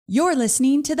You're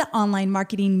listening to the Online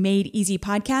Marketing Made Easy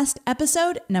podcast,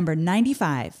 episode number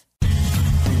 95.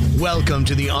 Welcome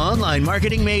to the Online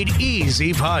Marketing Made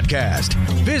Easy podcast.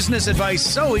 Business advice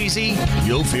so easy,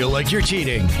 you'll feel like you're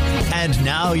cheating. And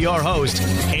now your host,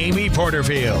 Amy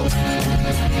Porterfield.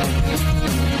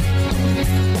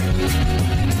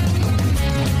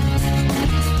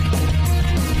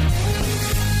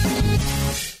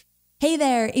 Hey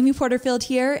there, Amy Porterfield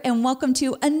here, and welcome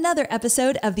to another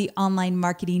episode of the Online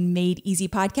Marketing Made Easy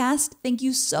podcast. Thank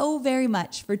you so very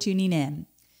much for tuning in.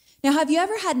 Now, have you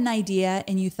ever had an idea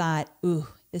and you thought, ooh,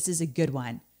 this is a good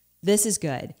one. This is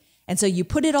good. And so you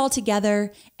put it all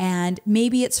together and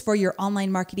maybe it's for your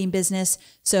online marketing business.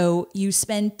 So you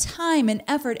spend time and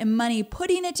effort and money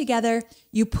putting it together.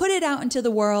 You put it out into the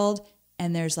world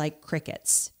and there's like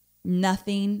crickets.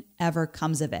 Nothing ever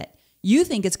comes of it. You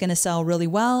think it's going to sell really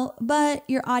well, but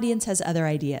your audience has other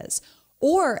ideas.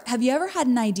 Or have you ever had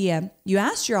an idea, you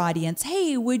asked your audience,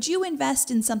 hey, would you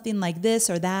invest in something like this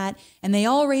or that? And they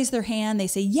all raise their hand. They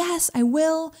say, yes, I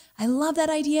will. I love that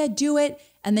idea. Do it.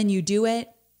 And then you do it.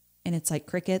 And it's like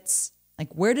crickets.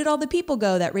 Like, where did all the people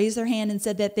go that raised their hand and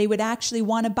said that they would actually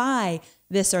want to buy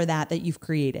this or that you've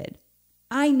created?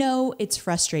 I know it's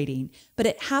frustrating, but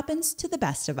it happens to the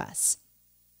best of us.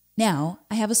 Now,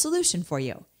 I have a solution for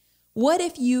you. What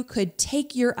if you could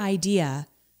take your idea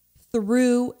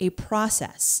through a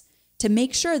process to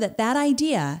make sure that that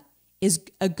idea is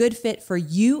a good fit for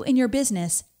you and your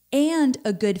business and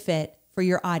a good fit for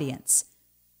your audience?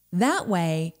 That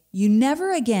way, you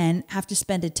never again have to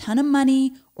spend a ton of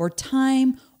money or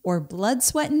time or blood,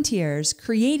 sweat, and tears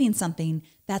creating something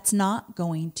that's not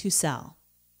going to sell.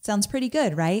 Sounds pretty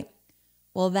good, right?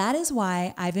 Well, that is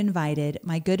why I've invited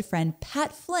my good friend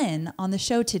Pat Flynn on the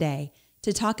show today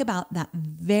to talk about that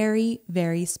very,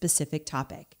 very specific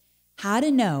topic. How to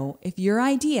know if your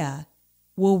idea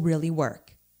will really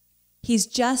work. He's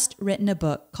just written a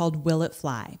book called Will It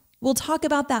Fly? We'll talk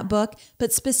about that book,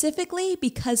 but specifically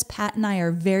because Pat and I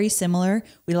are very similar,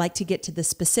 we like to get to the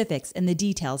specifics and the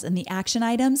details and the action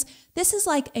items. This is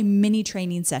like a mini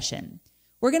training session.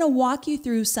 We're going to walk you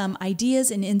through some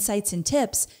ideas and insights and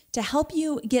tips to help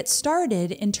you get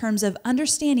started in terms of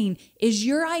understanding, is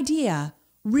your idea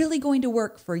really going to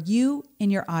work for you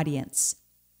and your audience?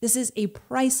 This is a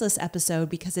priceless episode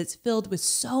because it's filled with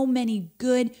so many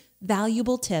good,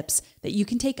 valuable tips that you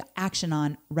can take action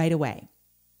on right away.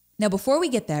 Now, before we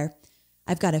get there,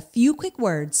 I've got a few quick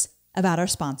words about our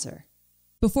sponsor.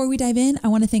 Before we dive in, I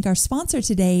want to thank our sponsor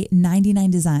today, 99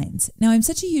 Designs. Now, I'm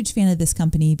such a huge fan of this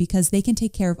company because they can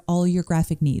take care of all your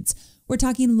graphic needs. We're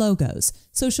talking logos,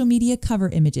 social media cover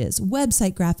images,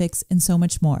 website graphics, and so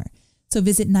much more. So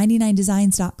visit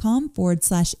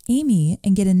 99designs.com/Amy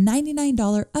and get a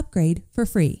 $99 upgrade for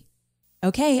free.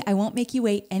 Okay, I won't make you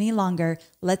wait any longer.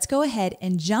 Let's go ahead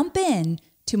and jump in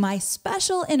to my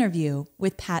special interview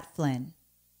with Pat Flynn.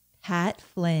 Pat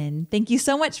Flynn, thank you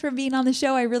so much for being on the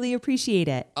show. I really appreciate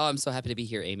it. Oh, I'm so happy to be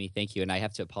here, Amy. Thank you. And I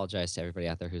have to apologize to everybody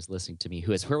out there who's listening to me,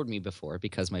 who has heard me before,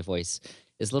 because my voice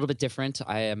is a little bit different.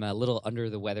 I am a little under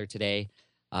the weather today.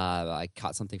 I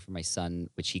caught something from my son,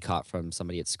 which he caught from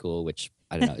somebody at school, which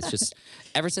I don't know. It's just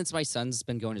ever since my son's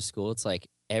been going to school, it's like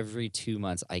every 2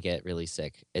 months I get really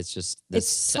sick. It's just this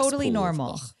It's totally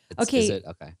normal. Is it?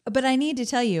 Okay. But I need to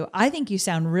tell you, I think you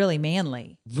sound really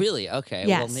manly. Really? Okay.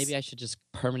 Yes. Well, maybe I should just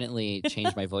permanently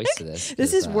change my voice to this.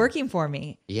 This is working for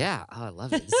me. Yeah. Oh, I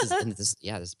love it. This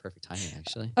is perfect timing,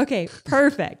 actually. Okay,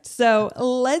 perfect. So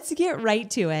let's get right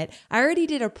to it. I already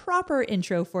did a proper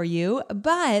intro for you,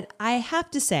 but I have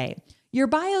to say, your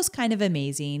bio's kind of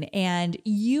amazing, and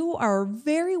you are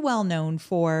very well known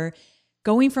for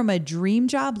going from a dream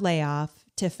job layoff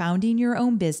to founding your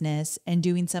own business and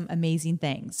doing some amazing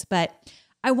things. But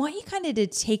I want you kind of to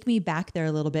take me back there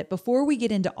a little bit before we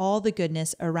get into all the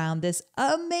goodness around this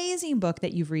amazing book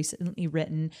that you've recently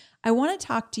written. I want to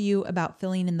talk to you about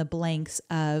filling in the blanks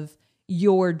of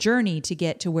your journey to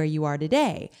get to where you are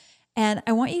today. And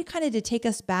I want you kind of to take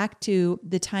us back to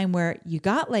the time where you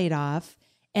got laid off.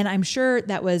 And I'm sure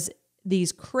that was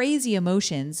these crazy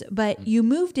emotions, but you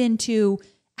moved into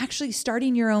actually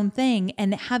starting your own thing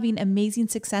and having amazing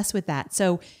success with that.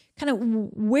 So kind of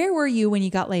where were you when you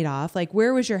got laid off? Like,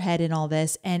 where was your head in all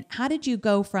this? And how did you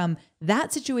go from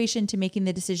that situation to making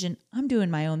the decision, I'm doing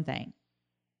my own thing?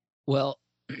 Well,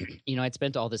 I'd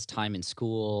spent all this time in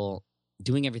school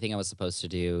doing everything I was supposed to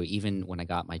do, even when I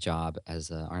got my job as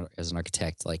an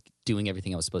architect, like doing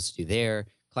everything I was supposed to do there,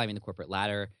 climbing the corporate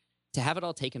ladder. To have it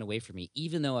all taken away from me,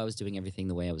 even though I was doing everything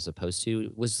the way I was supposed to,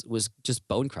 was just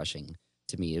bone crushing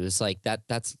to me. It was like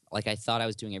that's like I thought I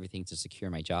was doing everything to secure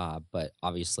my job, but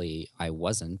obviously I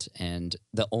wasn't. And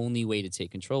the only way to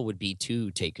take control would be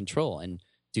to take control and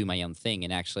do my own thing.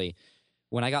 And actually,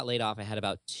 when I got laid off, I had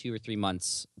about 2 or 3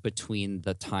 months between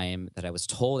the time that I was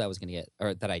told I was going to get,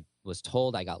 or that I was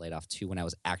told I got laid off to when I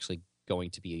was actually going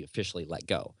to be officially let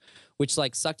go, which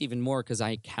like sucked even more because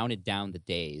I counted down the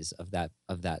days of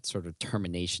that sort of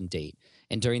termination date.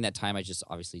 And during that time, I just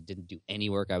obviously didn't do any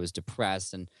work. I was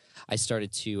depressed, and I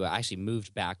started to I actually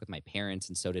moved back with my parents,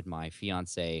 and so did my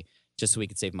fiance, just so we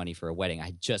could save money for a wedding. I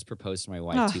had just proposed to my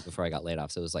wife too before I got laid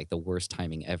off, so it was like the worst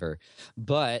timing ever.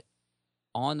 But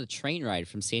on the train ride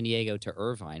from San Diego to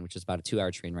Irvine, which is about a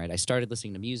 2-hour train ride, I started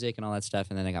listening to music and all that stuff,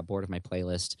 and then I got bored of my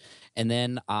playlist. And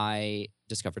then I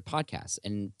discovered podcasts.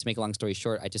 And to make a long story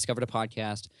short, I discovered a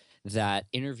podcast that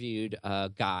interviewed a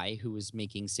guy who was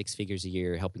making 6 figures a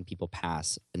year helping people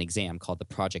pass an exam called the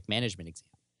project management exam.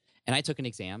 And I took an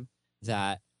exam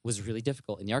that was really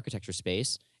difficult in the architecture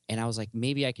space. And I was like,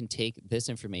 maybe I can take this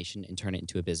information and turn it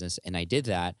into a business. And I did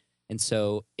that. And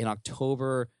so in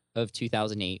October of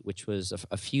 2008, which was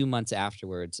a few months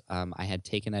afterwards, I had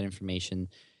taken that information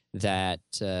that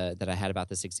I had about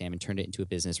this exam and turned it into a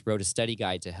business, wrote a study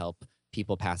guide to help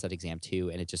people pass that exam too,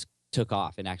 and it just took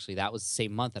off. And actually, that was the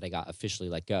same month that I got officially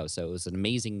let go. So it was an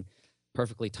amazing,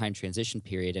 perfectly timed transition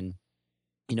period. And,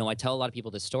 I tell a lot of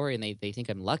people this story, and they think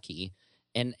I'm lucky.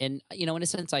 And in a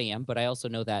sense I am, but I also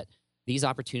know that these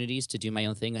opportunities to do my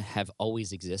own thing have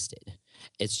always existed.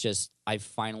 It's just I've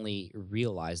finally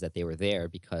realized that they were there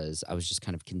because I was just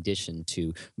kind of conditioned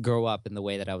to grow up in the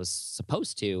way that I was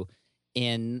supposed to,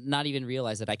 and not even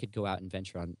realize that I could go out and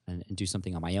venture on and do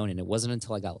something on my own. And it wasn't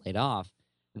until I got laid off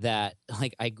that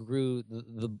like I grew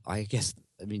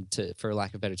for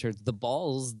lack of better terms, the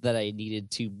balls that I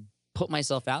needed to put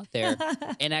myself out there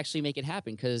and actually make it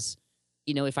happen. Because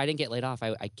if I didn't get laid off,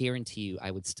 I guarantee you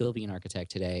I would still be an architect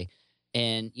today.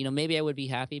 And, maybe I would be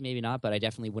happy, maybe not, but I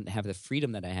definitely wouldn't have the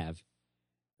freedom that I have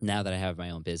now that I have my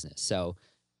own business. So,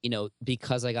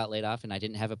 because I got laid off and I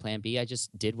didn't have a plan B, I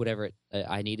just did whatever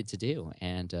I needed to do.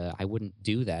 And I wouldn't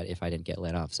do that if I didn't get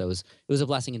laid off. So it was a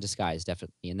blessing in disguise,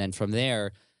 definitely. And then from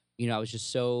there, I was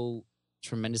just so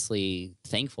tremendously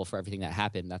thankful for everything that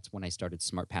happened. That's when I started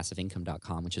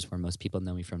smartpassiveincome.com, which is where most people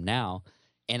know me from now.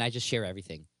 And I just share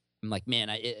everything. I'm like, man,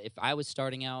 if I was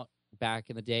starting out back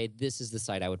in the day, this is the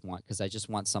site I would want, because I just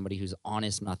want somebody who's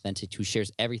honest and authentic, who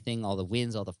shares everything, all the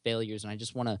wins, all the failures, and I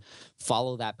just want to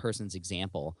follow that person's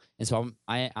example. And so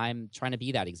I'm trying to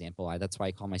be that example. That's why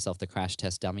I call myself the crash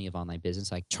test dummy of online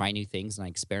business. I try new things and I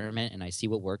experiment and I see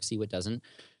what works, see what doesn't.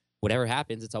 Whatever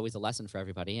happens, it's always a lesson for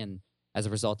everybody. And as a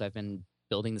result, I've been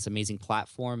building this amazing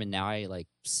platform, and now I like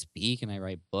speak and I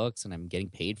write books and I'm getting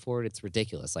paid for it. It's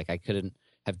ridiculous. Like I couldn't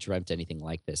have dreamt anything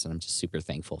like this, and I'm just super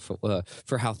thankful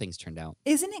for how things turned out.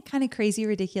 Isn't it kind of crazy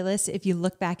ridiculous if you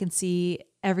look back and see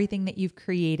everything that you've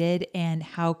created and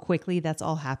how quickly that's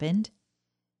all happened?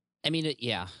 I mean,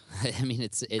 yeah. I mean,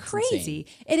 it's crazy. Insane.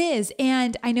 It is.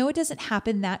 And I know it doesn't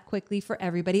happen that quickly for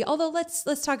everybody. Although let's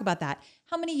talk about that.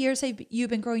 How many years have you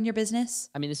been growing your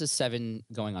business? I mean, this is 7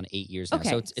 going on 8 years now. Okay.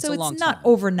 So it's a long time. It's not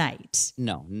overnight.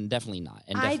 No, definitely not.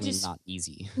 And definitely not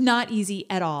easy. Not easy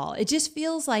at all. It just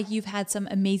feels like you've had some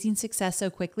amazing success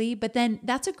so quickly. But then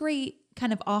that's a great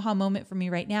kind of aha moment for me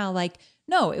right now. Like,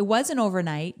 no, it wasn't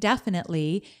overnight,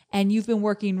 definitely. And you've been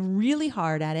working really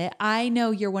hard at it. I know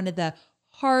you're one of the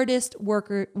hardest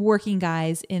working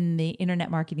guys in the internet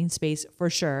marketing space for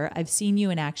sure. I've seen you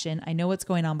in action. I know what's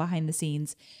going on behind the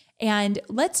scenes. And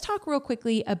let's talk real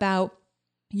quickly about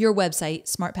your website,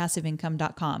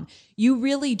 smartpassiveincome.com. You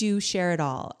really do share it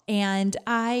all. And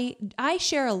I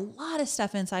share a lot of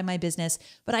stuff inside my business,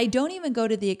 but I don't even go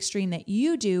to the extreme that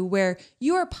you do, where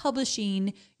you are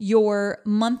publishing your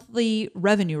monthly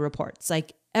revenue reports.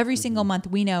 Like every single month,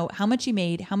 we know how much you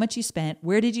made, how much you spent,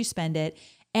 where did you spend it?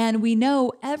 And we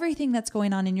know everything that's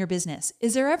going on in your business.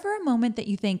 Is there ever a moment that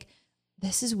you think,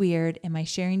 this is weird? Am I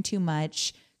sharing too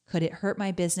much? Could it hurt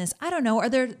my business? I don't know. Are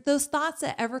there those thoughts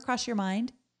that ever cross your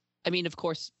mind? I mean, of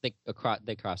course, they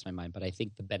cross my mind, but I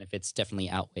think the benefits definitely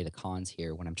outweigh the cons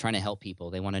here. When I'm trying to help people,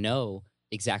 they want to know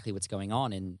exactly what's going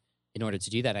on. And in order to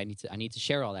do that, I need to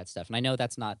share all that stuff. And I know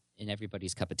that's not in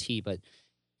everybody's cup of tea, but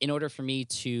in order for me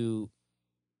to,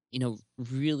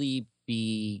 really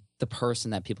be the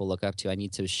person that people look up to, I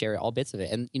need to share all bits of it.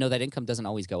 And, that income doesn't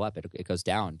always go up. It goes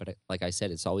down. But like I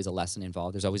said, it's always a lesson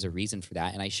involved. There's always a reason for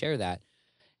that. And I share that.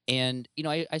 And,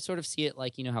 I sort of see it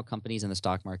like, how companies in the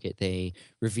stock market, they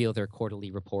reveal their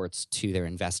quarterly reports to their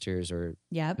investors or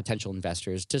potential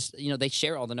investors. Just, they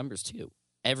share all the numbers too.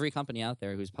 every company out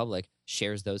there who's public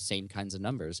shares those same kinds of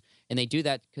numbers. And they do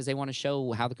that because they want to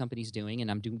show how the company's doing.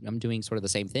 And I'm doing sort of the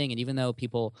same thing. And even though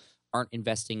people aren't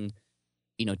investing,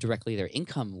 directly their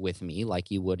income with me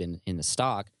like you would in the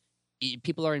stock,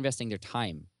 people are investing their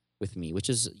time with me, which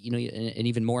is, an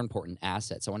even more important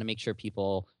asset. So I want to make sure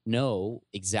people know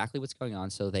exactly what's going on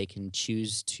so they can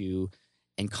choose to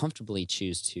and comfortably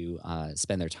choose to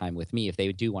spend their time with me if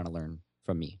they do want to learn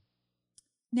from me.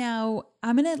 Now,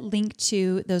 I'm going to link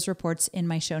to those reports in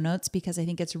my show notes because I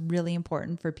think it's really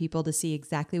important for people to see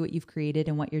exactly what you've created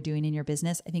and what you're doing in your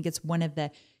business. I think it's one of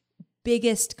the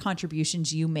biggest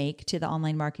contributions you make to the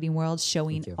online marketing world,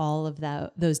 showing all of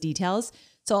those details.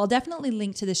 So I'll definitely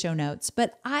link to the show notes.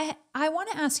 But I want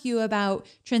to ask you about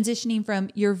transitioning from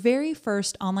your very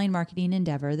first online marketing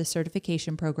endeavor, the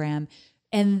certification program,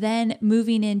 and then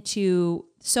moving into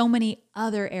so many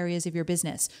other areas of your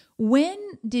business. When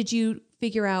did you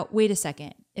figure out, wait a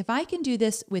second, if I can do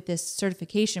this with this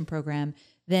certification program,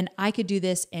 then I could do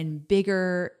this in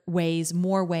bigger ways,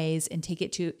 more ways, and take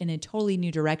it in a totally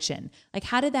new direction? Like,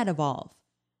 how did that evolve?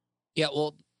 Yeah,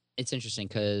 well, it's interesting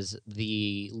because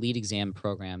the lead exam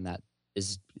program that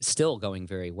is still going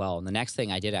very well. And the next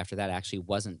thing I did after that actually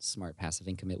wasn't Smart Passive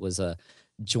Income. It was a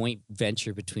joint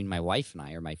venture between my wife and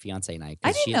I, or my fiance and I.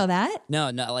 I didn't know that.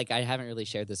 No, like I haven't really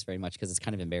shared this very much because it's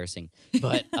kind of embarrassing.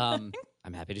 But I'm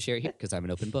happy to share it here because I'm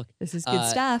an open book. This is good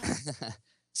stuff.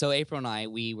 So April and I,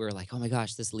 we were like, oh my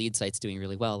gosh, this lead site's doing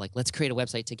really well. Like, let's create a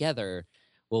website together.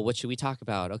 Well, what should we talk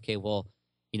about? Okay, well,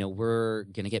 we're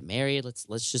going to get married.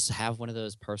 Let's just have one of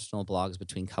those personal blogs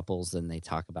between couples and they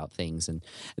talk about things. And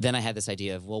then I had this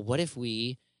idea of, well, what if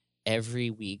we every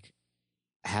week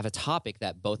have a topic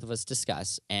that both of us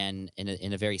discuss and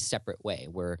in a very separate way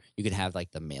where you could have like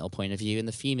the male point of view and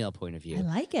the female point of view. I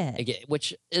like it.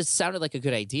 Which sounded like a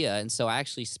good idea. And so I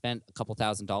actually spent a couple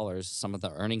 $1,000s, some of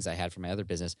the earnings I had from my other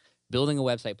business, building a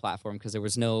website platform because there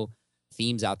was no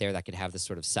themes out there that could have this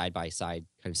sort of side-by-side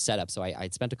kind of setup. So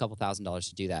I'd spent a couple $1,000s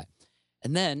to do that.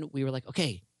 And then we were like,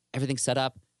 okay, everything's set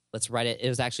up. Let's write it. It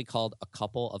was actually called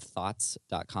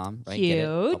acoupleofthoughts.com, right? Cute. Get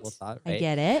it? Couple thought, right? I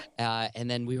get it.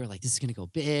 And then we were like, this is going to go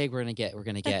big. We're going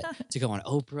to get to go on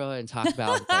Oprah and talk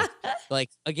about like,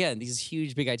 again, these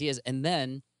huge, big ideas. And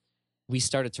then we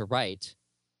started to write.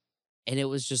 And it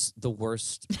was just the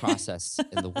worst process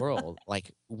in the world. Like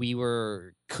we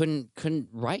couldn't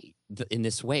write in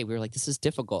this way. We were like, this is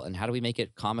difficult. And how do we make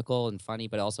it comical and funny,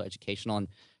 but also educational? And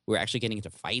we were actually getting into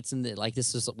fights. And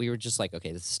we were just like,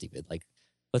 okay, this is stupid. Like,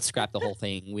 let's scrap the whole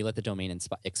thing. We let the domain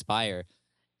expire.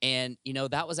 And,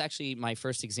 that was actually my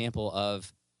first example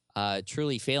of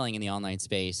truly failing in the online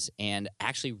space and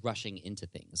actually rushing into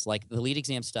things. Like the lead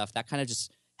exam stuff, that kind of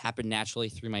just happened naturally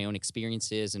through my own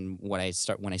experiences and when I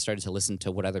started to listen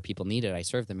to what other people needed, I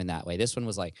served them in that way. This one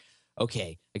was like,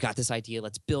 okay, I got this idea.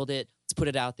 Let's build it. Let's put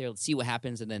it out there. Let's see what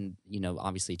happens. And then,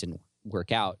 obviously it didn't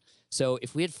work out. So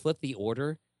if we had flipped the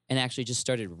order and actually just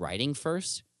started writing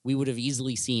first, we would have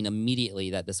easily seen immediately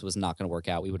that this was not going to work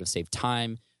out. We would have saved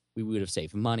time. We would have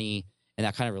saved money. And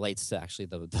that kind of relates to actually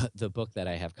the book that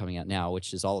I have coming out now,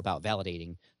 which is all about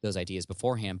validating those ideas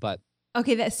beforehand. But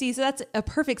okay, so that's a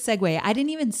perfect segue. I didn't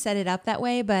even set it up that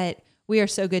way, but we are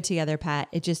so good together, Pat.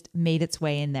 It just made its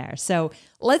way in there. So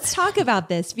let's talk about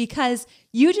this because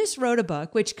you just wrote a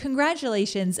book, which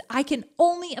congratulations. I can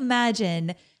only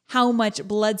imagine how much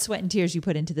blood, sweat, and tears you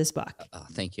put into this book. Oh,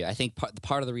 thank you. I think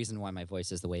part of the reason why my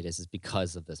voice is the way it is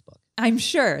because of this book. I'm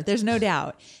sure. There's no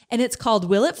doubt. And it's called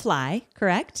Will It Fly,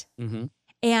 correct? Mm-hmm.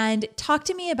 And talk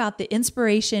to me about the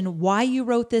inspiration, why you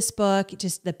wrote this book,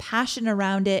 just the passion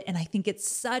around it. And I think it's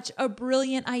such a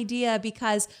brilliant idea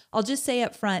because I'll just say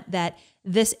up front that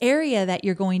this area that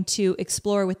you're going to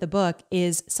explore with the book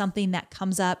is something that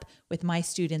comes up with my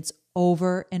students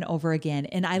over and over again.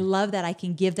 And I love that I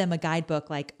can give them a guidebook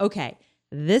like, okay,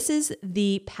 this is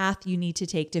the path you need to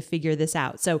take to figure this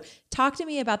out. So talk to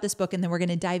me about this book, and then we're going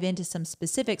to dive into some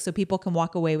specifics so people can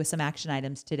walk away with some action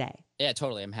items today. Yeah,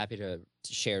 totally. I'm happy to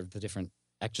share the different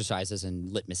exercises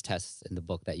and litmus tests in the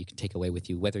book that you can take away with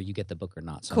you, whether you get the book or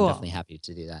not. So cool. I'm definitely happy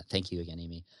to do that. Thank you again,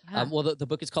 Amy. Yeah. Well, the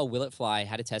book is called Will It Fly?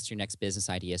 How to Test Your Next Business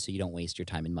Idea So You Don't Waste Your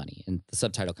Time and Money. And the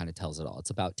subtitle kind of tells it all.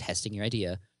 It's about testing your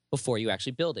idea before you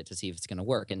actually build it to see if it's going to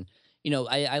work. And,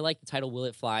 I like the title Will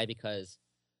It Fly because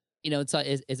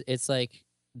it's like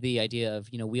the idea of,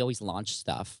 we always launch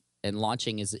stuff and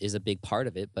launching is a big part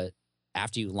of it. But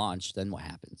after you launch, then what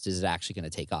happens? Is it actually going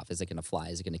to take off? Is it going to fly?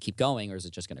 Is it going to keep going or is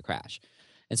it just going to crash?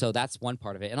 And so that's one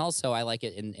part of it. And also I like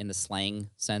it in the slang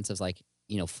sense of like,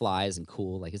 flies and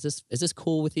cool. Like, is this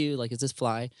cool with you? Like, is this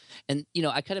fly? And,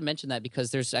 I kind of mentioned that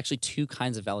because there's actually two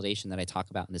kinds of validation that I talk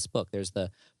about in this book. There's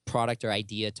the product or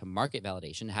idea to market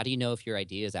validation. How do you know if your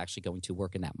idea is actually going to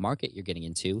work in that market you're getting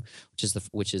into,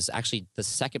 which is actually the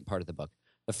second part of the book.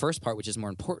 The first part, which is more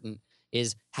important,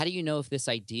 is how do you know if this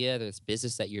idea, this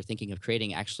business that you're thinking of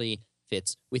creating actually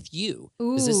fits with you?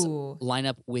 Does this Ooh. line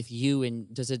up with you,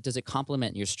 and does it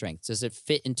complement your strengths? Does it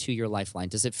fit into your lifeline?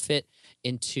 Does it fit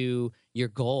into your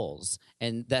goals?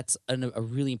 And that's a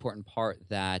really important part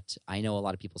that I know a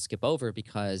lot of people skip over,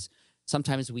 because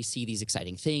sometimes we see these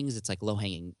exciting things. It's like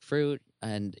low-hanging fruit,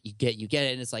 and you get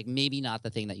it, and it's like maybe not the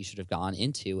thing that you should have gone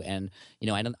into. And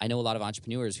I know a lot of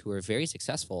entrepreneurs who are very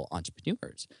successful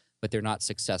entrepreneurs, but they're not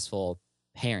successful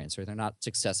parents, or they're not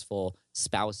successful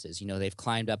spouses. They've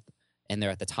climbed up and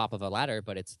they're at the top of a ladder,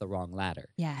 but it's the wrong ladder.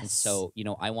 Yes. And so,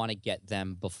 I want to get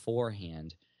them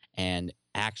beforehand and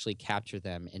actually capture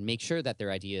them and make sure that their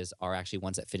ideas are actually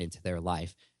ones that fit into their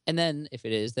life. And then if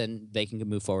it is, then they can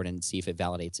move forward and see if it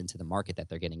validates into the market that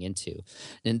they're getting into.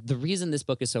 And the reason this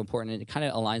book is so important, and it kind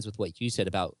of aligns with what you said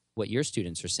about what your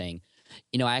students are saying.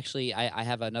 I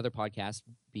have another podcast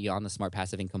beyond the Smart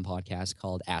Passive Income podcast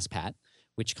called Ask Pat,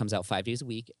 which comes out 5 days a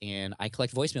week. And I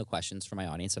collect voicemail questions from my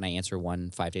audience, and I answer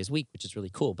one 5 days a week, which is really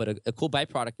cool. But a cool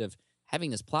byproduct of having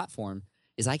this platform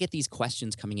is I get these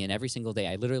questions coming in every single day.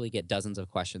 I literally get dozens of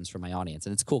questions from my audience.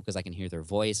 And it's cool because I can hear their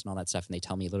voice and all that stuff, and they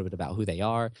tell me a little bit about who they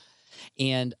are.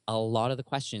 And a lot of the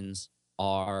questions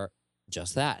are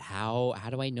just that. How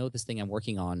do I know this thing I'm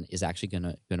working on is actually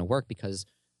gonna work? Because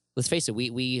let's face it,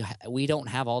 we don't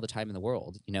have all the time in the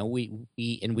world.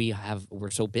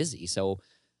 We're so busy. So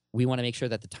we want to make sure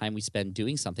that the time we spend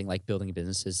doing something like building a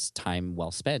business is time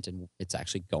well spent, and it's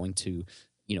actually going to,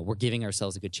 we're giving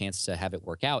ourselves a good chance to have it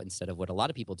work out, instead of what a lot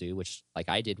of people do, which like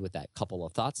I did with that couple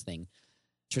of thoughts thing.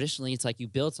 Traditionally, it's like you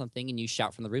build something and you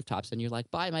shout from the rooftops and you're like,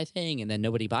 buy my thing. And then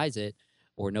nobody buys it,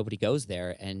 or nobody goes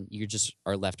there, and you just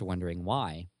are left wondering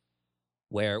why.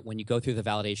 Where when you go through the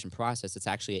validation process, it's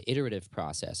actually an iterative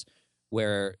process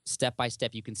where step by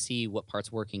step you can see what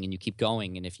part's working, and you keep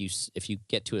going. And if you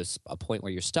get to a point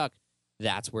where you're stuck,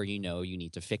 that's where you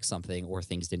need to fix something, or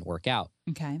things didn't work out.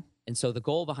 Okay. And so the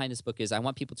goal behind this book is I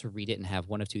want people to read it and have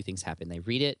one of two things happen. They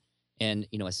read it, and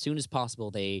as soon as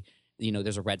possible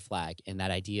there's a red flag, and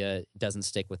that idea doesn't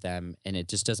stick with them, and it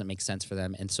just doesn't make sense for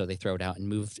them, and so they throw it out and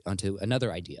move onto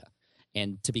another idea.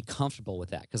 And to be comfortable with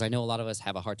that, because I know a lot of us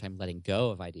have a hard time letting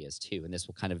go of ideas too, and this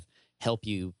will kind of help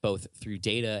you both through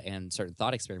data and certain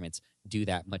thought experiments do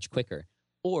that much quicker.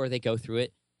 Or they go through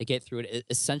it, they get through it, it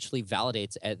essentially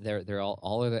validates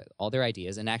all their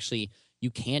ideas, and actually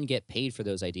you can get paid for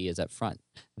those ideas up front.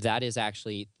 That is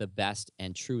actually the best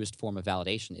and truest form of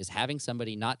validation, is having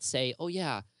somebody not say, oh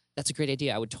yeah, that's a great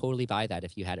idea, I would totally buy that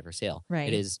if you had it for sale. Right.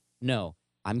 It is, no,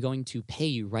 I'm going to pay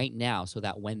you right now so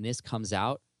that when this comes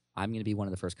out, I'm going to be one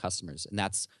of the first customers. And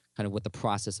that's kind of what the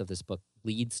process of this book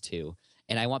leads to.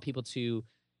 And I want people to,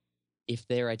 if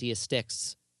their idea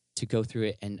sticks, to go through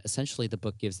it. And essentially the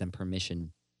book gives them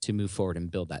permission to move forward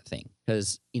and build that thing.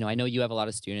 Because, I know you have a lot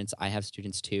of students. I have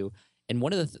students too. And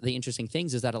one of the interesting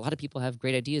things is that a lot of people have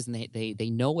great ideas, and they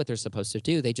know what they're supposed to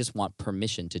do. They just want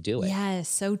permission to do it. Yes,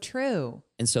 so true.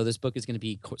 And so this book is going to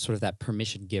be sort of that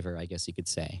permission giver, I guess you could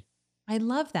say. I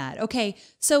love that. Okay,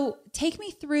 so take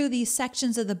me through these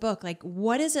sections of the book. Like,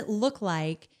 what does it look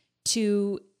like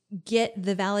to get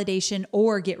the validation,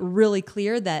 or get really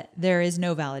clear that there is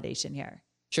no validation here?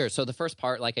 Sure. So the first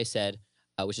part, like I said,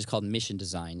 which is called mission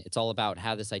design, it's all about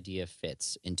how this idea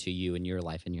fits into you and your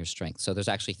life and your strengths. So there's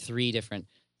actually 3 different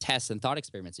tests and thought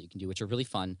experiments that you can do, which are really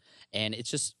fun. And it's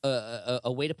just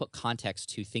a way to put context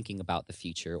to thinking about the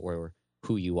future or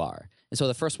who you are. And so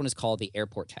the first one is called the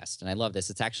airport test. And I love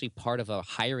this. It's actually part of the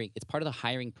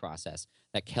hiring process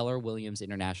that Keller Williams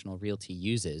International Realty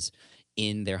uses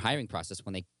in their hiring process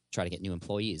when they try to get new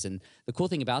employees. And the cool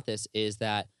thing about this is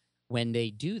that when they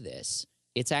do this,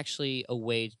 it's actually a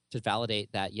way to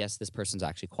validate that, yes, this person's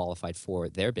actually qualified for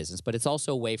their business, but it's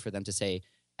also a way for them to say,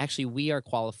 actually, we are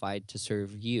qualified to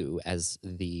serve you as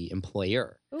the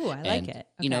employer. Ooh, I like it.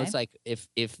 Okay. It's like if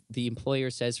the employer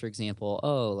says, for example,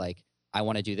 oh, like, I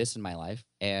want to do this in my life,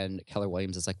 and Keller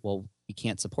Williams is like, well, we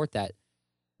can't support that,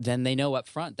 then they know up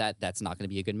front that that's not going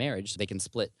to be a good marriage. So they can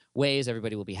split ways.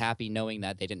 Everybody will be happy knowing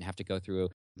that they didn't have to go through,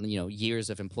 years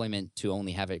of employment to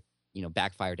only have it,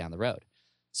 backfire down the road.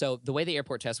 So the way the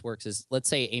airport test works is, let's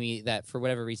say, Amy, that for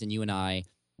whatever reason, you and I,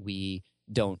 we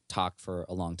don't talk for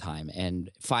a long time. And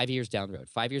 5 years down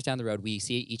the road, we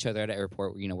see each other at an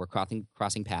airport, we're crossing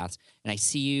paths, and I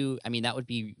see you. I mean, that would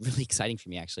be really exciting for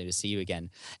me, actually, to see you again.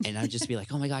 And I'd just be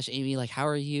like, oh my gosh, Amy, like, how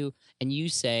are you? And you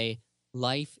say,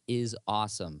 life is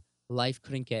awesome. Life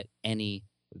couldn't get any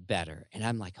better. And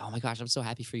I'm like, oh my gosh, I'm so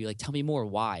happy for you. Like, tell me more.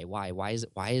 Why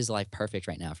is life perfect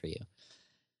right now for you?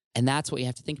 And that's what you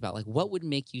have to think about. Like, what would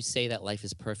make you say that life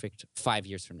is perfect 5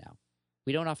 years from now?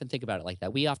 We don't often think about it like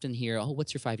that. We often hear, oh,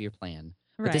 what's your 5-year plan?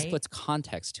 But this Right. puts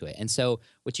context to it. And so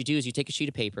what you do is you take a sheet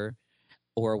of paper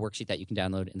or a worksheet that you can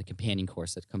download in the companion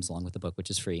course that comes along with the book, which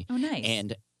is free. Oh, nice.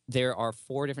 And there are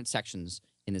 4 different sections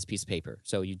in this piece of paper.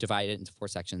 So you divide it into 4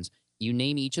 sections. You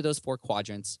name each of those 4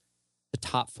 quadrants the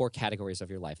top 4 categories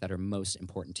of your life that are most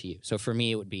important to you. So for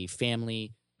me, it would be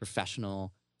family,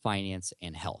 professional, finance,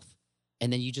 and health.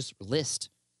 And then you just list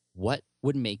what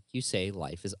would make you say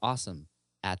life is awesome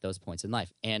at those points in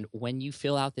life. And when you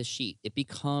fill out this sheet, it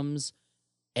becomes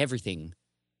everything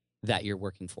that you're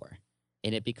working for.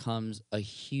 And it becomes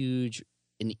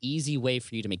an easy way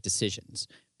for you to make decisions.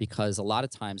 Because a lot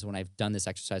of times when I've done this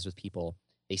exercise with people,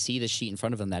 they see the sheet in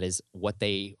front of them that is what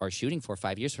they are shooting for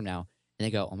 5 years from now. And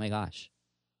they go, oh my gosh,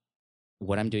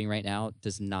 what I'm doing right now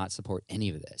does not support any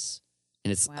of this.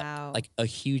 And it's Wow. like a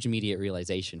huge immediate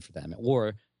realization for them.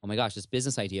 Or, oh my gosh, this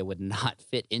business idea would not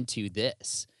fit into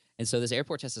this. And so this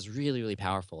airport test is really, really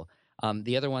powerful.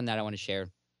 The other one that I want to share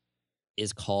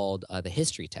is called the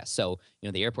history test. So,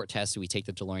 the airport test, we take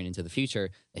the DeLorean into the future.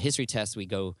 The history test, we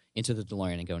go into the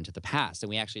DeLorean and go into the past. And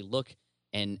we actually look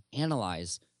and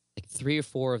analyze like 3 or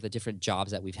 4 of the different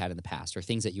jobs that we've had in the past or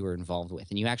things that you were involved with.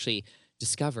 And you actually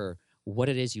discover what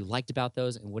it is you liked about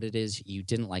those and what it is you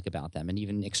didn't like about them, and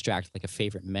even extract like a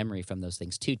favorite memory from those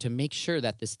things too, to make sure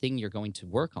that this thing you're going to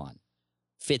work on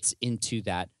fits into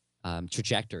that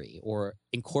trajectory or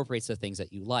incorporates the things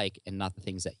that you like and not the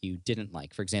things that you didn't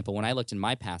like. For example, when I looked in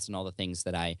my past and all the things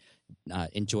that I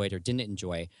enjoyed or didn't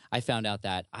enjoy, I found out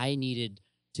that I needed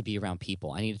to be around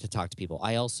people. I needed to talk to people.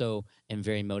 I also am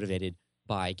very motivated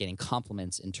by getting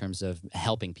compliments in terms of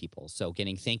helping people. So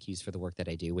getting thank yous for the work that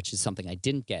I do, which is something I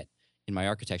didn't get in my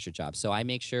architecture job. So I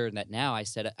make sure that now I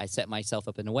set myself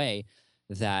up in a way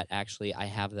that actually I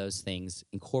have those things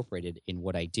incorporated in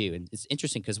what I do. And it's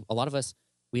interesting because a lot of us,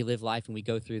 we live life and we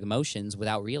go through the motions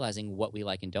without realizing what we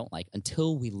like and don't like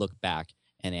until we look back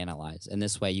and analyze. And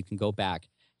this way you can go back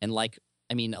and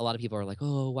a lot of people are like,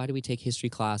 oh, why do we take history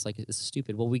class? Like, this is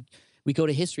stupid. Well, we go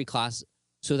to history class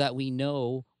so that we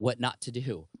know what not to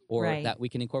do, or Right. that we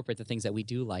can incorporate the things that we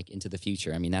do like into the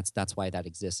future. I mean, that's why that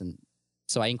exists. And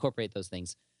so I incorporate those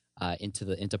things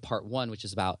into part 1, which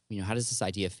is about, how does this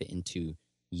idea fit into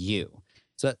you?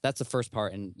 So that's the first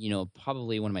part, and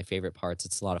probably one of my favorite parts.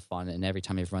 It's a lot of fun, and every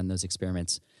time I've run those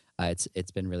experiments,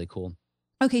 it's been really cool.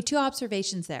 Okay, 2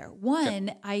 observations there.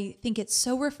 One, I think it's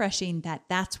so refreshing that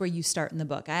that's where you start in the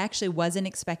book. I actually wasn't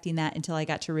expecting that until I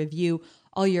got to review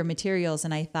all your materials,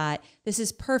 and I thought, this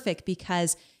is perfect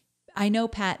because I know,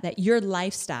 Pat, that your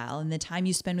lifestyle and the time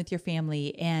you spend with your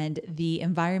family and the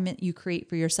environment you create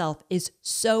for yourself is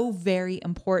so very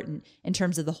important in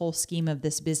terms of the whole scheme of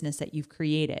this business that you've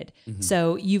created. Mm-hmm.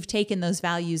 So you've taken those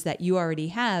values that you already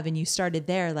have and you started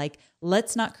there, like,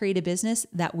 let's not create a business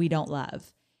that we don't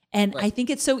love. And right. I think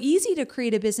it's so easy to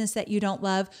create a business that you don't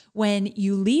love when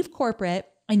you leave corporate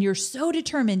and you're so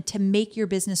determined to make your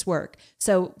business work.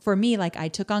 So for me, like, I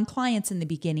took on clients in the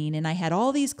beginning and I had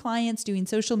all these clients doing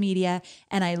social media.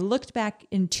 And I looked back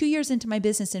in 2 years into my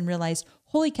business and realized,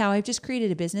 holy cow, I've just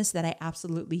created a business that I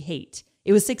absolutely hate.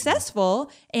 It was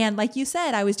successful. And like you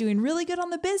said, I was doing really good on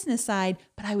the business side,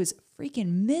 but I was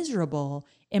freaking miserable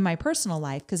in my personal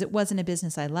life because it wasn't a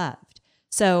business I loved.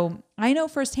 So I know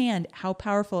firsthand how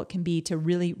powerful it can be to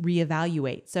really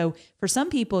reevaluate. So for some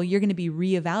people, you're going to be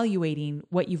reevaluating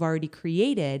what you've already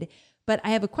created. But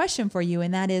I have a question for you,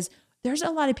 and that is, there's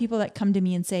a lot of people that come to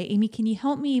me and say, Amy, can you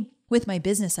help me with my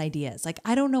business ideas? Like,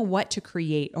 I don't know what to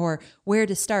create or where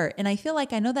to start. And I feel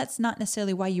like, I know that's not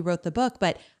necessarily why you wrote the book,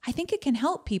 but I think it can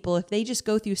help people if they just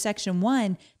go through section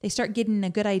 1, they start getting a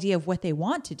good idea of what they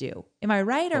want to do. Am I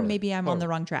right? Or maybe I'm on the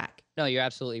wrong track? No, you're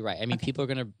absolutely right. I mean, people are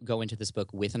going to go into this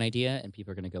book with an idea, and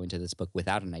people are going to go into this book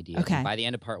without an idea. Okay. And by the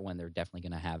end of part 1, they're definitely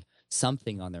going to have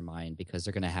something on their mind because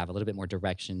they're going to have a little bit more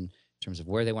direction in terms of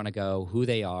where they want to go, who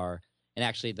they are. And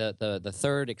actually, the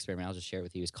third experiment I'll just share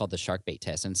with you is called the shark bait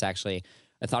test. And it's actually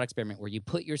a thought experiment where you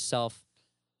put yourself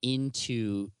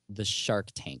into the Shark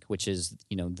Tank, which is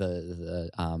the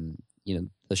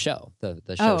show,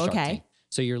 the show Shark Tank.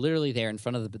 So you're literally there in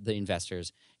front of the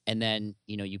investors, and then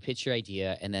you pitch your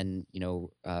idea, and then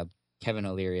Kevin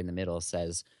O'Leary in the middle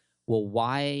says, "Well,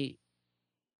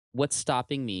 what's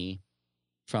stopping me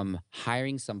from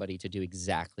hiring somebody to do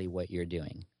exactly what you're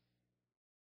doing?"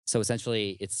 So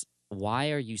essentially, it's,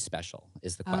 why are you special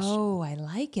is the question. Oh, I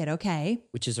like it. Okay.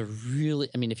 Which is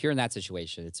if you're in that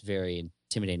situation, it's very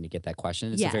intimidating to get that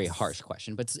question. It's a very harsh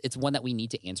question, but it's one that we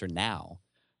need to answer now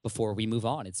before we move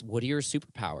on. It's, what are your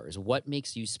superpowers? What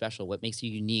makes you special? What makes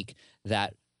you unique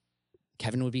that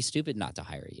Kevin would be stupid not to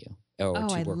hire you? or Oh,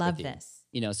 to I work love with you.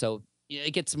 this. So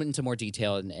it gets into more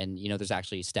detail, and there's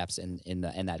actually steps in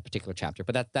that particular chapter.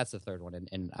 But that's the third one,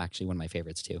 and actually one of my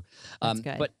favorites too. That's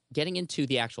good. But getting into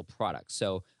the actual product.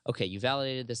 So okay, you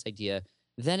validated this idea.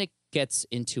 Then it gets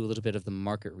into a little bit of the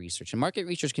market research, and market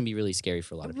research can be really scary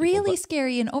for a lot of people. Really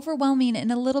scary and overwhelming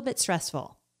and a little bit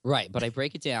stressful. Right, but I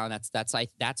break it down. That's my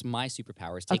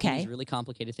superpower, is taking these really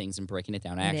complicated things and breaking it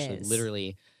down. I actually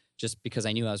literally, just because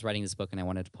I knew I was writing this book and I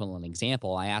wanted to pull an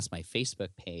example, I asked my Facebook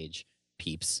page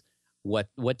peeps, what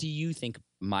do you think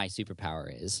my superpower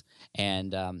is?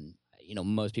 And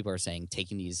most people are saying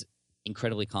taking these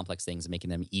incredibly complex things and making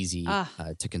them easy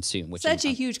to consume. Which such a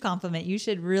huge compliment. You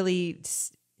should really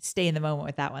stay in the moment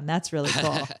with that one. That's really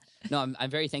cool. No, I'm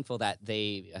very thankful that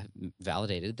they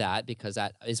validated that, because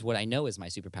that is what I know is my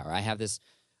superpower. I have this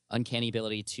uncanny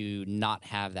ability to not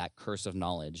have that curse of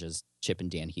knowledge, as Chip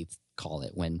and Dan Heath call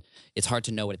it, when it's hard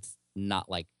to know what it's not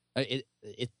like.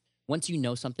 Once you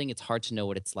know something, it's hard to know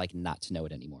what it's like not to know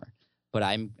it anymore. But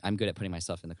I'm good at putting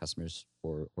myself in the customers'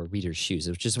 or readers' shoes,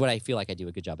 which is what I feel like I do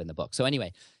a good job in the book. So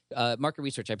anyway, market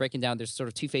research, I break it down. There's sort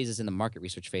of two phases in the market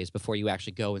research phase before you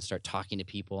actually go and start talking to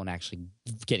people and actually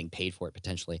getting paid for it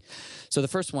potentially. So the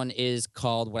first one is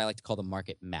called what I like to call the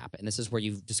market map. And this is where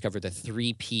you discover the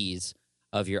 3 Ps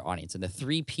of your audience. And the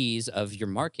 3 Ps of your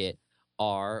market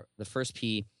are, the first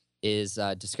P is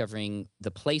discovering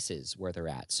the places where they're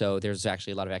at. So there's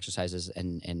actually a lot of exercises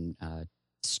and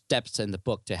steps in the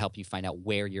book to help you find out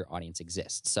where your audience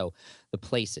exists. So the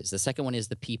places. The second one is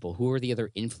the people. Who are the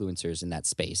other influencers in that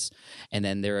space? And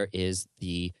then there is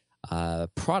the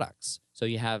products. So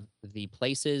you have the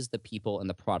places, the people, and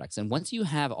the products. And once you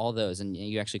have all those, and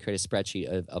you actually create a spreadsheet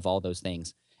of all those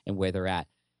things and where they're at,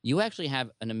 you actually have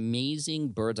an amazing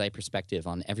bird's eye perspective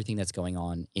on everything that's going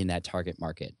on in that target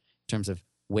market in terms of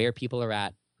where people are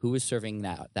at, who is serving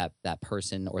that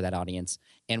person or that audience,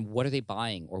 and what are they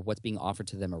buying or what's being offered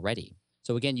to them already.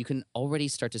 So again, you can already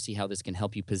start to see how this can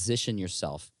help you position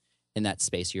yourself in that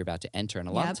space you're about to enter. And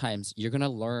a lot of times you're going to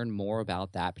learn more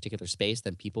about that particular space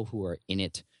than people who are in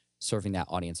it serving that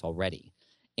audience already.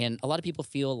 And a lot of people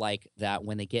feel like that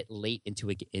when they get late into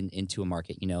a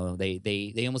market,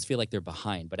 they almost feel like they're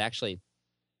behind. But actually,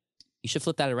 you should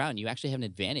flip that around. You actually have an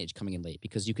advantage coming in late,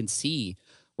 because you can see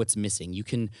what's missing. You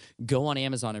can go on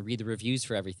Amazon and read the reviews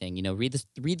for everything.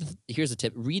 Here's a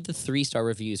tip: read the 3-star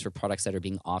reviews for products that are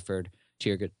being offered to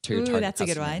your target customer. That's a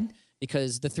good one.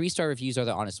 Because the 3-star reviews are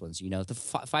the honest ones. The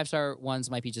 5-star ones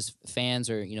might be just fans,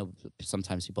 or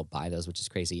sometimes people buy those, which is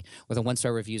crazy. Or the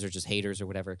 1-star reviews are just haters or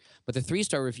whatever. But the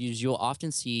 3-star reviews, you'll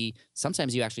often see.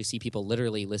 Sometimes you actually see people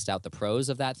literally list out the pros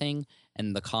of that thing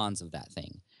and the cons of that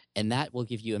thing. And that will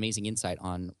give you amazing insight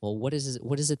on, well, what is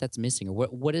it that's missing, or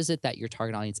what is it that your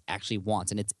target audience actually wants?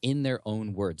 And it's in their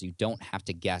own words. You don't have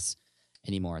to guess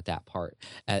anymore at that point.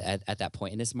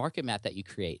 And this market map that you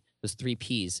create, those 3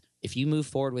 Ps, if you move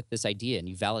forward with this idea and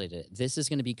you validate it, this is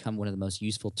going to become one of the most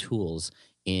useful tools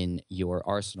in your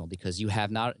arsenal, because you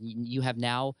have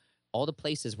now all the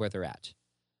places where they're at.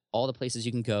 All the places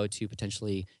you can go to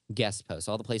potentially guest post,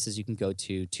 all the places you can go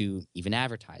to even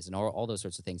advertise, and all those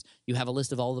sorts of things. You have a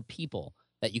list of all the people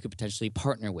that you could potentially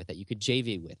partner with, that you could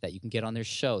JV with, that you can get on their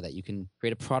show, that you can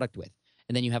create a product with.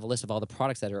 And then you have a list of all the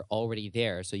products that are already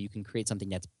there, so you can create something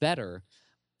that's better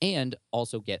and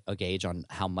also get a gauge on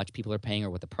how much people are paying or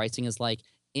what the pricing is like,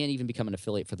 and even become an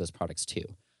affiliate for those products too.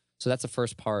 So that's the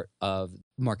first part of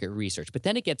market research. But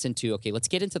then it gets into, okay, let's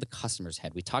get into the customer's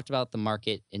head. We talked about the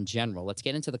market in general. Let's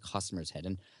get into the customer's head.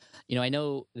 And, I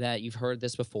know that you've heard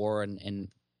this before, and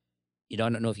I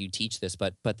don't know if you teach this,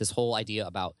 but this whole idea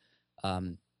about,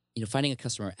 finding a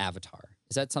customer avatar.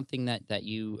 Is that something that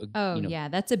you? Yeah,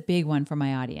 that's a big one for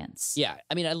my audience. Yeah,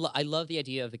 I mean, I love the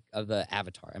idea of the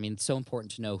avatar. I mean, it's so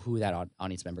important to know who that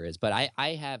audience member is. But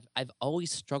I've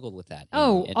always struggled with that.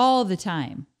 All the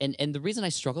time. And the reason I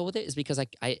struggle with it is because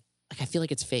I feel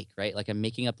like it's fake, right? Like I'm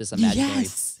making up this imaginary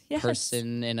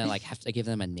person, and I have to give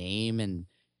them a name, and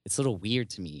it's a little weird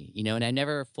to me, And I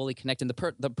never fully connect. And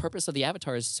the purpose of the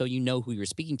avatar is so you know who you're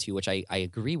speaking to, which I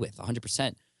agree with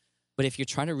 100%. But if you're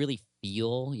trying to really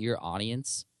feel your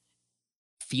audience,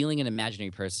 feeling an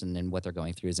imaginary person and what they're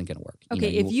going through isn't going to work.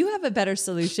 Okay, if you have a better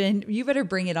solution, you better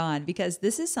bring it on, because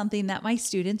this is something that my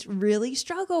students really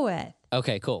struggle with.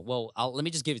 Okay, cool. Well, let me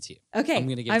just give it to you. Okay,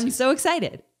 I'm so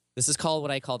excited. This is called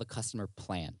what I call the customer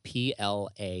plan,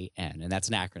 PLAN, and that's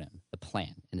an acronym, the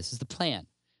plan. And this is the plan.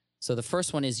 So the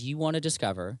first one is you want to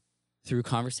discover through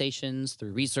conversations,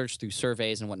 through research, through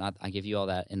surveys and whatnot. I give you all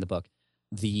that in the book.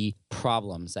 The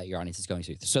problems that your audience is going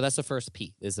through. So that's the first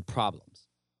P, is the problems.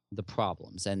 the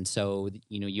problems. And so,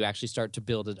 you actually start to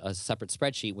build a separate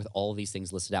spreadsheet with all of these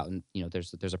things listed out. And,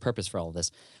 there's a purpose for all of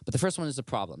this. But the first one is the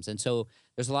problems. And so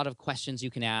there's a lot of questions you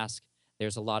can ask.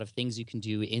 There's a lot of things you can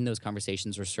do in those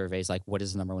conversations or surveys. Like, what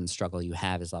is the number one struggle you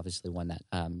have is obviously one that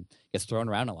gets thrown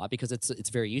around a lot because it's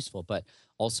very useful. But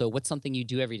also, what's something you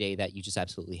do every day that you just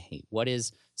absolutely hate? What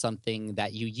is something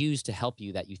that you use to help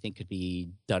you that you think could be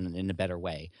done in a better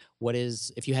way? What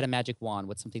is, if you had a magic wand,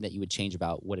 what's something that you would change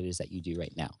about what it is that you do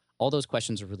right now? All those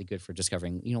questions are really good for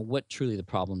discovering, what truly the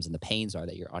problems and the pains are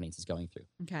that your audience is going through.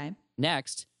 Okay.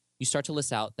 Next, you start to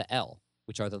list out the L,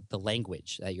 which are the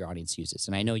language that your audience uses.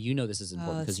 And I know this is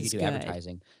important because you do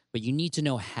advertising, but you need to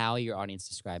know how your audience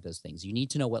describe those things. You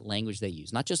need to know what language they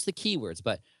use, not just the keywords,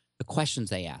 but the questions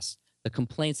they ask, the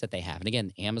complaints that they have. And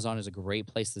again, Amazon is a great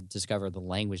place to discover the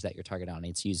language that your target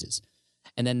audience uses.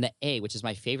 And then the A, which is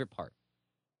my favorite part.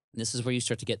 And this is where you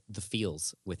start to get the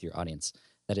feels with your audience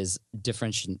that is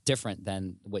different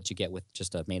than what you get with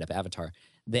just a made-up avatar.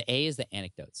 The A is the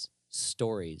anecdotes,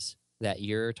 stories that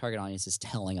your target audience is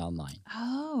telling online.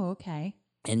 Oh, okay.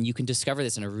 And you can discover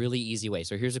this in a really easy way.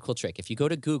 So here's a cool trick. If you go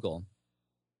to Google,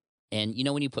 and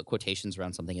when you put quotations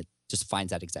around something, it just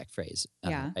finds that exact phrase.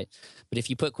 Yeah. Right? But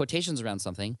if you put quotations around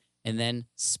something and then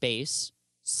space,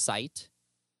 site,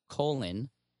 colon,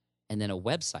 and then a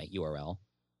website URL,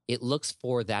 it looks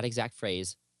for that exact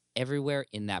phrase everywhere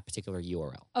in that particular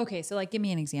URL. Okay, so give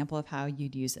me an example of how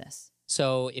you'd use this.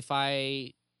 So if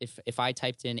I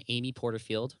typed in Amy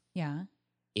Porterfield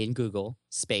in Google,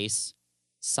 space,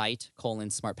 site, colon,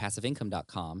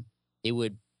 smartpassiveincome.com,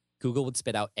 Google would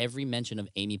spit out every mention of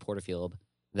Amy Porterfield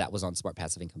that was on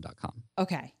smartpassiveincome.com.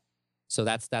 Okay. So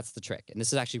that's the trick. And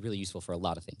this is actually really useful for a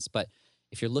lot of things. But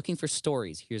if you're looking for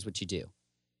stories, here's what you do.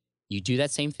 You do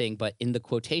that same thing, but in the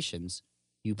quotations,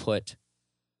 you put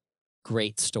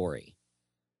great story,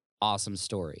 awesome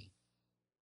story,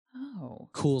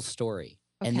 cool story.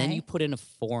 Okay. And then you put in a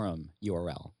forum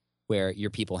URL where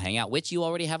your people hang out, which you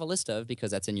already have a list of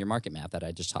because that's in your market map that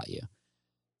I just taught you.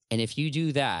 And if you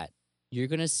do that, you're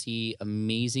going to see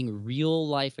amazing real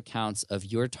life accounts of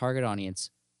your target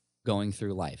audience going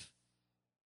through life,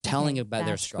 telling about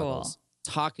their struggles,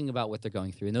 talking about what they're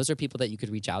going through. And those are people that you could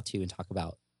reach out to and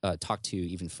talk to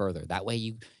even further. That way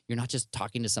you're not just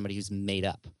talking to somebody who's made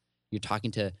up. You're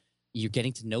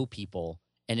getting to know people.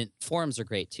 And forums are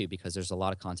great too because there's a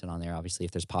lot of content on there, obviously,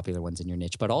 if there's popular ones in your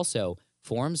niche. But also,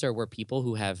 forums are where people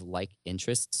who have like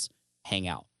interests hang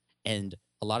out. And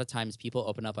a lot of times people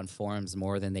open up on forums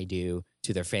more than they do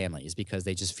to their families because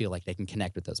they just feel like they can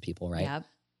connect with those people, right? Yep.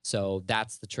 So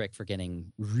that's the trick for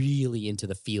getting really into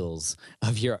the feels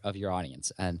of your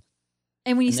audience. And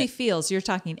when you say feels, you're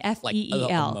talking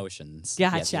F-E-E-L. Emotions.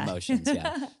 Gotcha. Yes, emotions,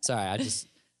 yeah. Sorry,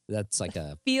 that's like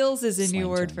a feels is a new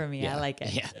word term for me. Yeah. I like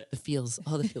it. Yeah, the feels.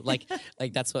 Oh, the feel. Like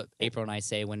that's what April and I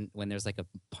say when there's like a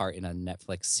part in a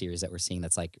Netflix series that we're seeing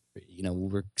that's like,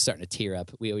 we're starting to tear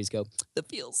up. We always go, the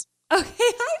feels. Okay,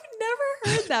 I've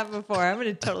never heard that before. I'm going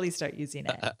to totally start using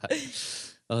it.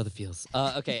 Oh, the feels.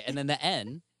 Okay, and then the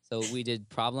N. So we did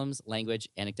problems, language,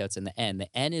 anecdotes, and the N. The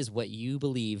N is what you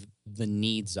believe the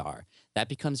needs are. That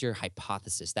becomes your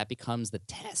hypothesis. That becomes the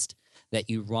test that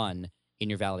you run in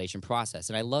your validation process.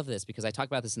 And I love this because I talk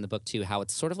about this in the book too, how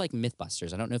it's sort of like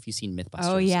Mythbusters. I don't know if you've seen Mythbusters.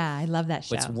 Oh yeah, I love that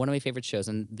show. It's one of my favorite shows.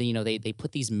 And they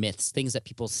put these myths, things that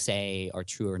people say are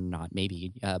true or not,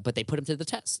 maybe, but they put them to the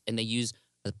test. And they use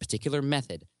a particular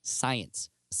method, science,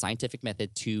 a scientific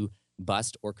method to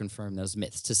bust or confirm those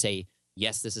myths, to say,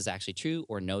 yes, this is actually true,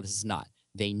 or no, this is not.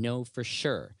 They know for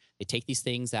sure. They take these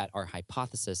things that are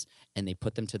hypothesis and they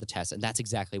put them to the test. And that's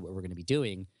exactly what we're going to be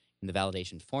doing in the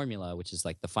validation formula, which is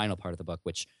like the final part of the book,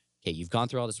 which, okay, you've gone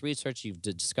through all this research, you've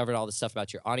discovered all this stuff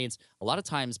about your audience. A lot of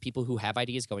times people who have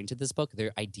ideas going to this book,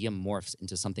 their idea morphs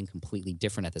into something completely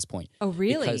different at this point. Oh,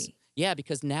 really?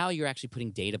 Because now you're actually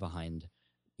putting data behind,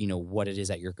 what it is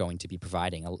that you're going to be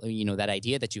providing. That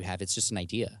idea that you have, it's just an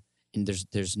idea. And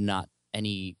there's not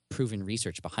any proven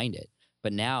research behind it.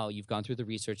 But now you've gone through the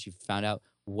research, you've found out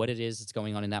what it is that's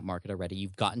going on in that market already.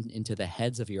 You've gotten into the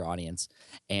heads of your audience,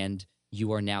 and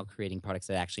you are now creating products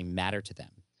that actually matter to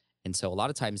them. And so a lot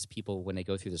of times people, when they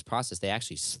go through this process, they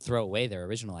actually throw away their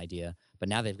original idea, but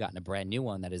now they've gotten a brand new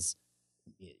one that is,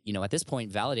 at this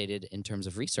point validated in terms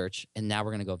of research, and now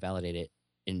we're going to go validate it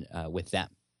with them.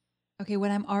 Okay,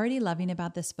 what I'm already loving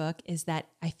about this book is that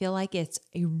I feel like it's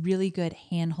a really good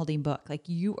hand-holding book. Like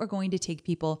you are going to take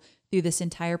people through this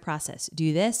entire process.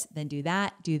 Do this, then do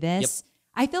that, do this. Yep.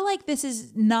 I feel like this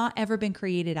has not ever been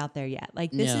created out there yet. Like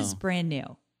this is brand new.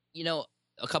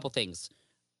 A couple things.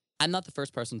 I'm not the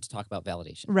first person to talk about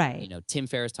validation. Right. Tim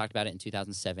Ferriss talked about it in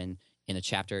 2007 in a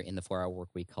chapter in the 4-Hour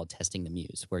Workweek called Testing the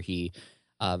Muse, where he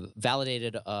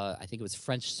validated, I think it was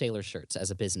French sailor shirts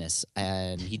as a business.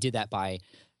 And he did that by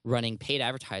running paid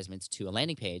advertisements to a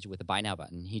landing page with a buy now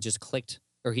button. He just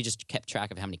kept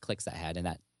track of how many clicks that had. And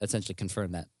that essentially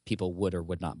confirmed that people would or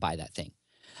would not buy that thing.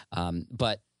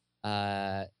 But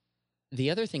the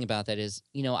other thing about that is,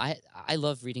 I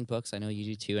love reading books. I know you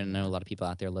do too. And I know a lot of people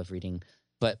out there love reading.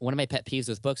 But one of my pet peeves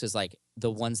with books is like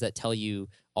the ones that tell you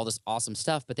all this awesome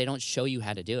stuff, but they don't show you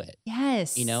how to do it.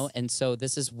 Yes. And so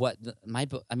this is what my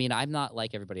book, I'm not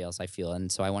like everybody else, I feel.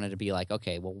 And so I wanted to be like,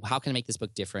 okay, well, how can I make this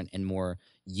book different and more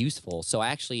useful? So I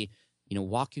actually,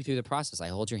 walk you through the process. I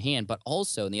hold your hand, but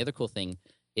also, and the other cool thing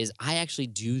is I actually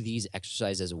do these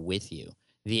exercises with you.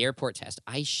 The airport test,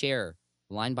 I share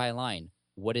line by line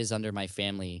what is under my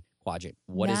family quadrant,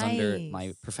 what is under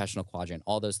my professional quadrant,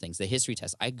 all those things. The history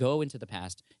test, I go into the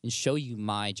past and show you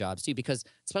my jobs too, because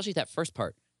especially that first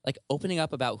part, like opening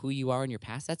up about who you are in your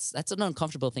past, that's an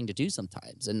uncomfortable thing to do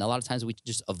sometimes. And a lot of times we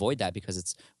just avoid that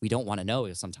because we don't want to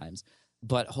know sometimes.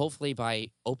 But hopefully by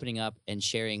opening up and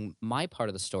sharing my part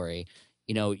of the story,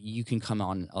 you can come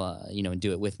on, and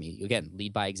do it with me. Again,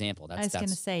 lead by example. I was going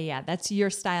to say, yeah, that's your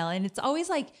style. And it's always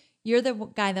like, you're the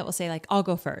guy that will say like, I'll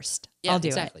go first. Yeah, I'll do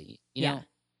exactly. it.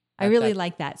 I really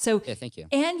like that. So, yeah, thank you.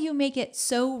 And you make it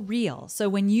so real. So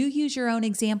when you use your own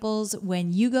examples,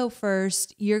 when you go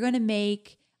first, you're going to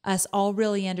make us all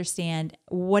really understand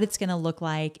what it's going to look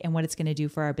like and what it's going to do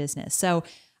for our business. So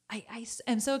I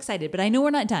am so excited, but I know we're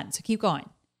not done. So keep going.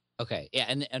 Okay. Yeah.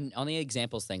 And on the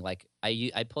examples thing, like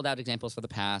I pulled out examples for the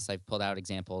past. I've pulled out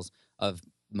examples of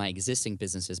my existing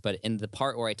businesses. But in the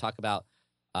part where I talk about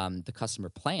the customer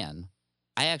plan,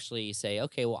 I actually say,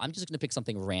 okay, well, I'm just going to pick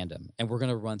something random and we're going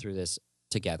to run through this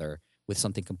together with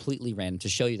something completely random to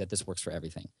show you that this works for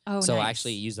everything. So nice. I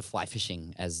actually use the fly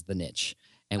fishing as the niche,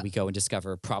 and we go and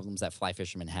discover problems that fly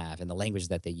fishermen have and the language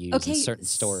that they use and certain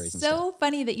stories. And so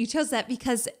funny that you chose that,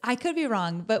 because I could be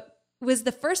wrong, but was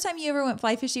the first time you ever went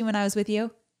fly fishing when I was with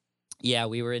you? Yeah,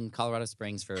 we were in Colorado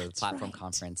Springs for a platform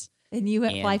conference. And you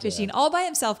went fly fishing all by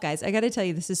himself, guys. I got to tell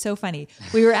you, this is so funny.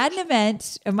 We were at an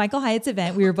event, Michael Hyatt's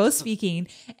event. We were both speaking.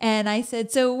 And I said,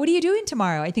 so what are you doing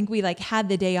tomorrow? I think we like had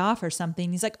the day off or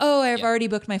something. He's like, oh, I've already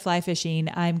booked my fly fishing.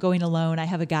 I'm going alone. I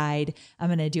have a guide. I'm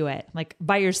going to do it. I'm like,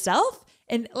 by yourself?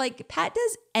 And like Pat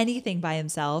does anything by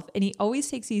himself. And he always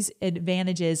takes these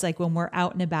advantages, like when we're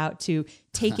out and about, to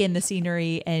take in the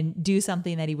scenery and do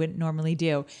something that he wouldn't normally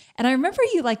do. And I remember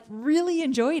you like really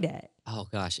enjoyed it. Oh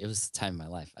gosh, it was the time of my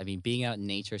life. I mean, being out in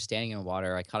nature, standing in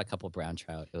water, I caught a couple brown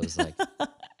trout. It was like,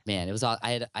 man, it was all,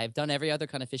 I've done every other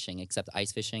kind of fishing except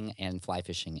ice fishing and fly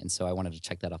fishing. And so I wanted to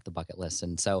check that off the bucket list.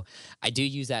 And so I do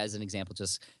use that as an example,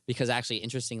 just because actually,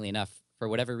 interestingly enough, for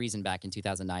whatever reason, back in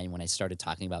 2009, when I started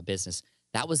talking about business,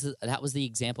 that was the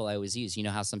example I always use. You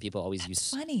know how some people always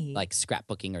use like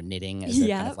scrapbooking or knitting as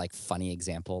their kind of like funny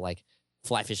example. Like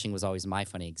fly fishing was always my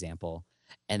funny example.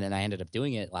 And then I ended up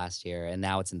doing it last year, and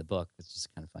now it's in the book. It's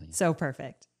just kind of funny. So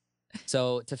perfect.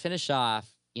 So to finish off,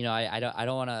 I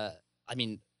don't want to. I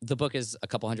mean, the book is a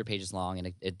couple hundred pages long,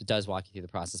 and it does walk you through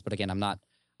the process. But again, I'm not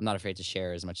afraid to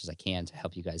share as much as I can to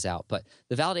help you guys out. But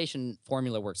the validation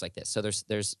formula works like this. So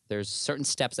there's certain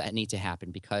steps that need to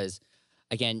happen, because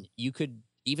again, you could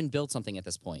even build something at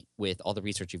this point with all the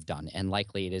research you've done, and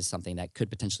likely it is something that could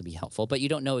potentially be helpful, but you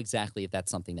don't know exactly if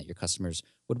that's something that your customers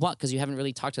would want because you haven't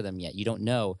really talked to them yet. You don't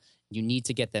know. You need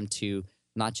to get them to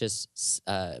not just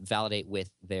validate with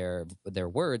their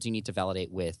words. You need to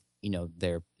validate with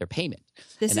their payment.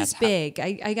 This is big.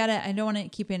 I don't want to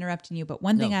keep interrupting you, but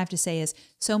one thing I have to say is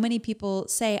so many people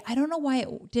say, I don't know why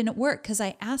it didn't work, because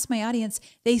I asked my audience,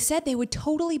 they said they would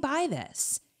totally buy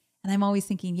this. And I'm always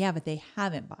thinking, yeah, but they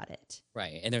haven't bought it.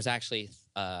 Right. And there's actually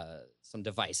some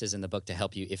devices in the book to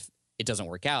help you if it doesn't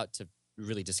work out to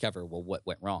really discover, well, what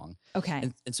went wrong.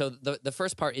 Okay. And so the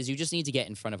first part is you just need to get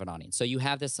in front of an audience. So you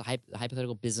have this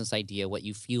hypothetical business idea, what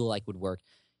you feel like would work.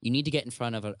 You need to get in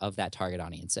front of that target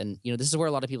audience. And, this is where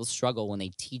a lot of people struggle when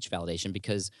they teach validation,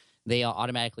 because they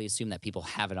automatically assume that people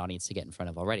have an audience to get in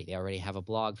front of already. They already have a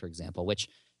blog, for example, which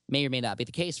may or may not be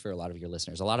the case for a lot of your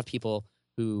listeners. A lot of people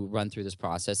who run through this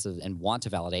process and want to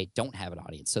validate don't have an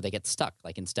audience. So they get stuck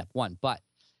like in step one. But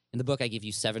in the book, I give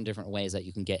you 7 different ways that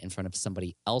you can get in front of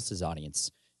somebody else's audience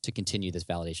to continue this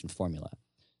validation formula.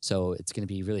 So it's going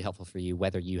to be really helpful for you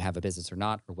whether you have a business or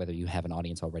not, or whether you have an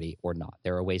audience already or not.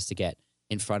 There are ways to get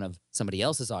in front of somebody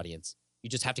else's audience. You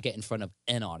just have to get in front of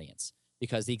an audience.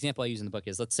 Because the example I use in the book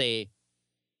is, let's say,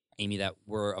 Amy, that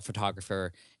we're a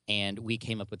photographer and we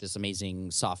came up with this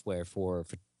amazing software for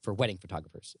wedding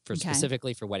photographers,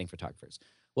 specifically for wedding photographers.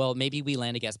 Well, maybe we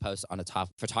land a guest post on a top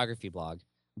photography blog,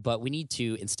 but we need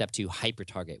to, in step 2, hyper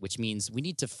target, which means we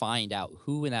need to find out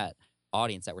who in that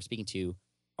audience that we're speaking to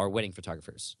are wedding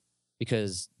photographers,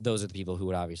 because those are the people who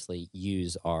would obviously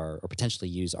use or potentially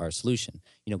use our solution.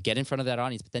 Get in front of that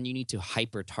audience, but then you need to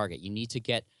hyper target. You need to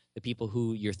get the people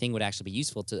who your thing would actually be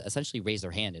useful to essentially raise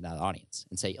their hand in that audience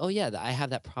and say, oh yeah, I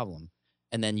have that problem.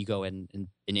 And then you go and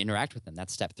interact with them.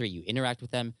 That's step 3. You interact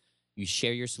with them, you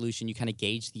share your solution, you kind of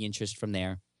gauge the interest from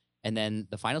there. And then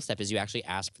the final step is you actually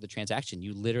ask for the transaction.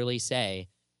 You literally say,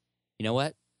 you know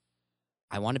what?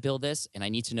 I want to build this, and I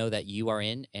need to know that you are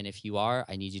in. And if you are,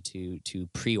 I need you to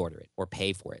pre-order it or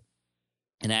pay for it.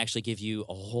 And I actually give you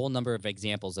a whole number of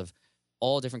examples of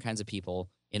all different kinds of people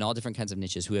in all different kinds of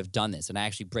niches who have done this. And I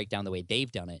actually break down the way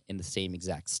they've done it in the same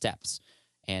exact steps.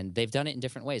 And they've done it in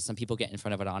different ways. Some people get in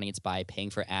front of an audience by paying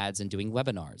for ads and doing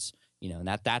webinars,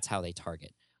 and that's how they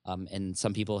target. And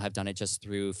some people have done it just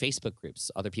through Facebook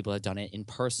groups. Other people have done it in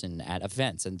person at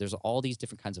events. And there's all these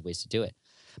different kinds of ways to do it.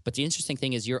 But the interesting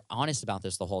thing is you're honest about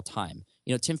this the whole time.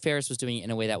 Tim Ferriss was doing it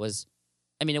in a way that was,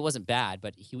 it wasn't bad,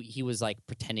 but he was like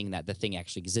pretending that the thing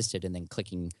actually existed and then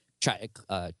keeping track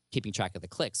of the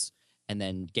clicks and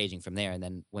then gauging from there. And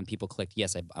then when people clicked,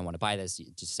 yes, I want to buy this, you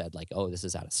just said like, oh, this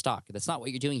is out of stock. That's not what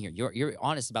you're doing here. You're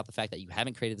honest about the fact that you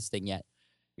haven't created this thing yet.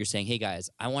 You're saying, hey guys,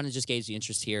 I want to just gauge the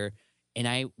interest here, and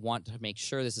I want to make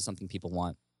sure this is something people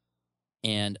want.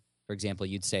 And for example,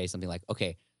 you'd say something like,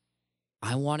 okay,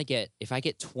 if I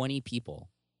get 20 people,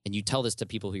 and you tell this to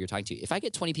people who you're talking to, if I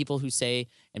get 20 people who say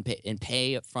and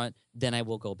pay up front, then I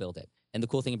will go build it. And the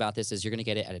cool thing about this is you're going to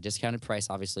get it at a discounted price,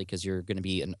 obviously, because you're going to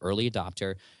be an early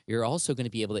adopter. You're also going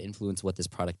to be able to influence what this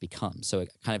product becomes. So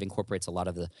it kind of incorporates a lot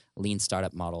of the lean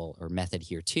startup model or method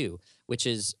here too, which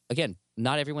is, again,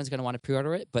 not everyone's going to want to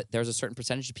pre-order it, but there's a certain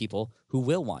percentage of people who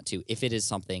will want to if it is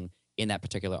something in that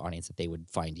particular audience that they would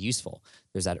find useful.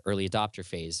 There's that early adopter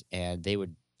phase, and they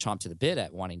would chomp to the bit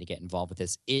at wanting to get involved with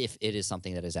this if it is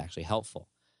something that is actually helpful.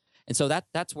 And so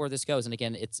that's where this goes. And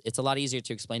again, it's a lot easier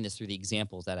to explain this through the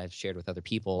examples that I've shared with other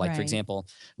people. Like, for example,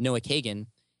 Noah Kagan,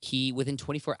 he, within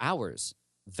 24 hours,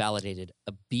 validated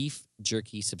a beef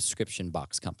jerky subscription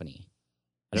box company.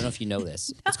 I don't know if you know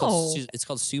this. No. It's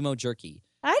called Sumo Jerky.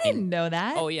 I didn't know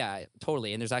that. Oh, yeah,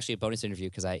 totally. And there's actually a bonus interview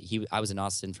because I was in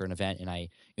Austin for an event, and I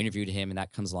interviewed him, and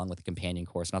that comes along with a companion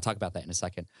course. And I'll talk about that in a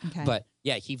second. Okay. But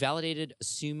yeah, he validated a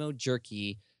Sumo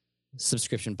Jerky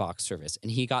subscription box service, and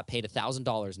he got paid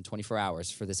 $1,000 in 24 hours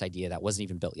for this idea that wasn't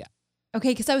even built yet.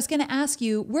 Okay, because I was going to ask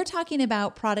you, we're talking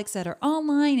about products that are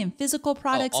online and physical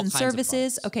products and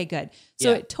services. Okay, good.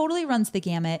 So it totally runs the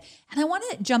gamut. And I want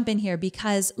to jump in here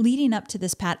because leading up to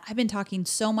this, Pat, I've been talking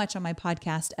so much on my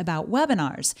podcast about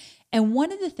webinars. And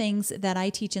one of the things that I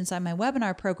teach inside my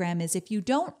webinar program is if you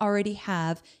don't already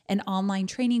have an online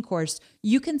training course,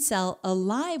 you can sell a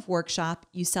live workshop.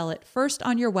 You sell it first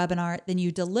on your webinar, then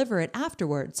you deliver it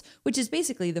afterwards, which is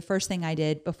basically the first thing I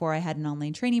did before I had an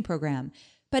online training program.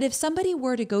 But if somebody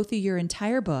were to go through your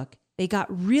entire book, they got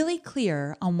really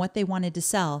clear on what they wanted to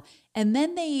sell, and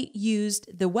then they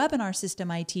used the webinar system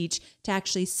I teach to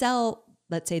actually sell,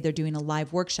 let's say they're doing a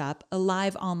live workshop, a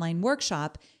live online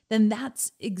workshop, then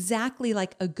that's exactly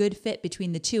like a good fit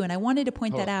between the two. And I wanted to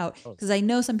point that out because I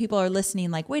know some people are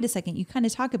listening like, wait a second, you kind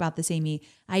of talk about this, Amy.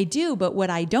 I do, but what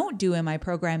I don't do in my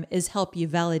program is help you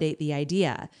validate the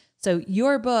idea. So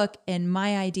your book and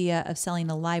my idea of selling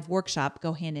a live workshop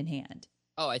go hand in hand.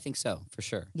 Oh, I think so, for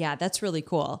sure. Yeah, that's really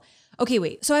cool. Okay,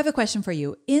 wait. So I have a question for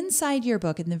you. Inside your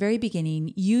book, in the very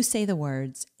beginning, you say the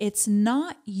words, it's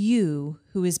not you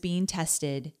who is being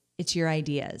tested, it's your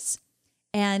ideas.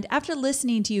 And after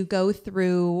listening to you go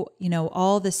through,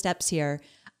 all the steps here,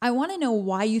 I want to know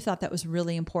why you thought that was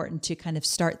really important to kind of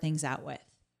start things out with.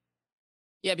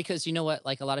 Yeah, because you know what?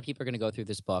 Like, a lot of people are going to go through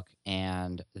this book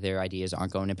and their ideas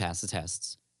aren't going to pass the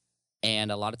tests.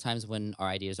 And a lot of times when our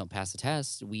ideas don't pass the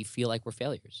test, we feel like we're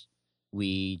failures.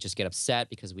 We just get upset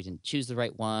because we didn't choose the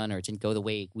right one or it didn't go the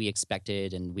way we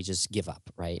expected, and we just give up,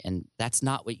 right? And that's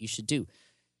not what you should do.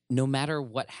 No matter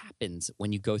what happens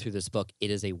when you go through this book,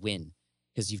 it is a win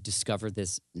because you've discovered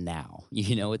this now,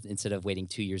 instead of waiting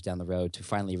 2 years down the road to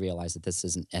finally realize that this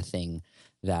isn't a thing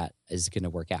that is going to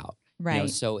work out. Right.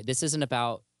 So this isn't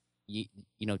about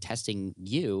testing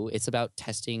you, it's about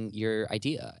testing your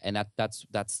idea. And that's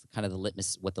kind of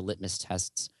what the litmus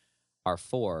tests are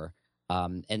for.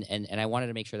 And I wanted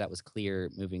to make sure that was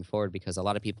clear moving forward, because a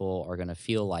lot of people are going to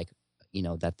feel like,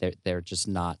 that they're just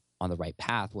not on the right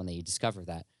path when they discover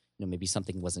that, maybe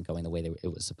something wasn't going the way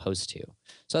it was supposed to.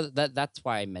 So that's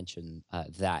why I mentioned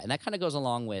that. And that kind of goes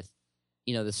along with,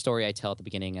 the story I tell at the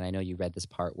beginning. And I know you read this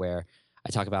part where I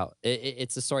talk about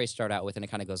it's the story I start out with, and it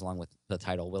kind of goes along with the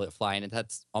title, Will It Fly? And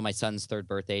that's on my son's third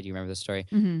birthday. Do you remember this story?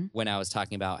 Mm-hmm. When I was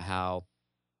talking about how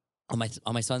on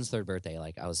my son's third birthday,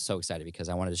 like, I was so excited because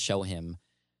I wanted to show him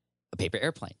a paper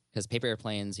airplane, because paper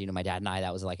airplanes, my dad and I,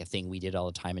 that was like a thing we did all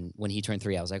the time. And when he turned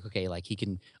 3, I was like, okay, like he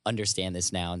can understand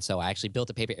this now. And so I actually built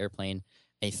a paper airplane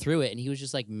and threw it, and he was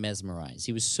just like mesmerized.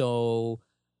 He was so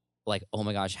like, oh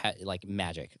my gosh, like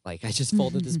magic. Like I just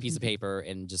folded this piece of paper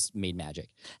and just made magic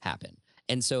happen.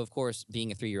 And so, of course,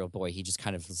 being a 3-year-old boy, he just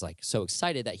kind of was like so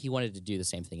excited that he wanted to do the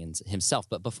same thing himself.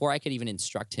 But before I could even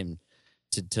instruct him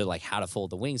to like how to fold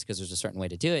the wings, because there's a certain way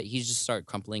to do it, he just started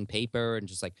crumpling paper and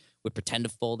just like would pretend to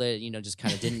fold it, just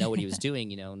kind of didn't know what he was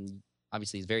doing, and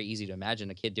obviously it's very easy to imagine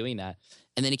a kid doing that.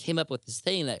 And then he came up with this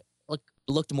thing that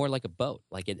looked more like a boat.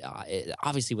 Like it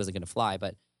obviously wasn't going to fly,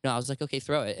 but I was like, okay,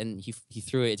 throw it. And he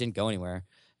threw it. It didn't go anywhere.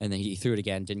 And then he threw it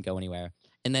again, didn't go anywhere.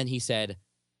 And then he said,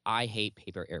 I hate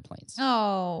paper airplanes.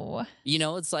 Oh.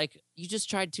 It's like, you just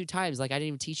tried 2 times. Like, I didn't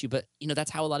even teach you. But, that's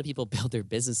how a lot of people build their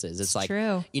businesses. It's like,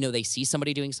 true. They see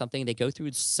somebody doing something. They go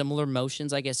through similar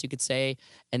motions, I guess you could say.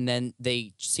 And then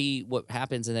they see what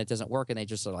happens and it doesn't work. And they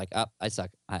just are like, oh, I suck.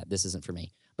 This isn't for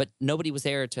me. But nobody was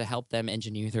there to help them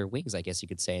engineer their wings, I guess you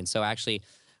could say. And so actually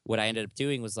what I ended up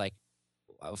doing was like,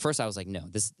 first I was like, no,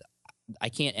 I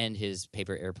can't end his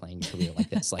paper airplane career like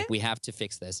this. Like, we have to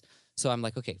fix this. So I'm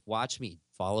like, okay, watch me.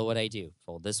 Follow what I do.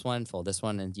 Fold this one.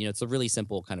 And, it's a really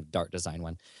simple kind of dart design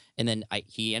one. And then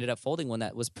he ended up folding one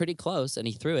that was pretty close, and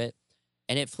he threw it,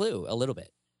 and it flew a little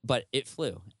bit. But it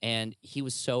flew. And he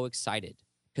was so excited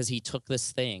because he took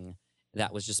this thing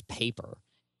that was just paper.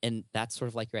 And that's sort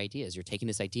of like your idea is you're taking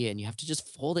this idea and you have to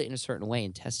just fold it in a certain way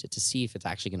and test it to see if it's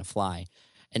actually going to fly.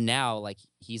 And now, like,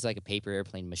 he's like a paper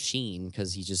airplane machine,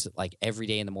 because he just, like, every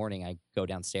day in the morning I go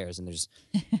downstairs and there's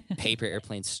paper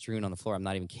airplanes strewn on the floor. I'm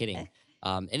not even kidding.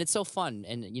 And it's so fun.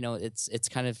 And, it's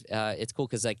kind of, it's cool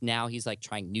because, like, now he's, like,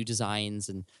 trying new designs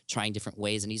and trying different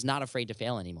ways. And he's not afraid to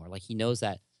fail anymore. Like, he knows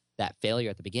that failure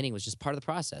at the beginning was just part of the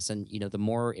process. And, the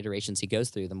more iterations he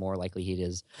goes through, the more likely he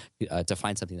is to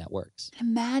find something that works.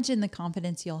 Imagine the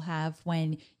confidence you'll have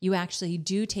when you actually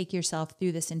do take yourself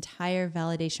through this entire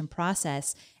validation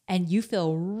process and you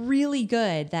feel really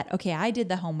good that, okay, I did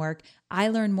the homework. I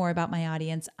learned more about my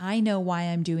audience. I know why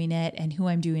I'm doing it and who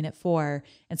I'm doing it for.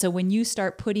 And so when you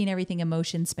start putting everything in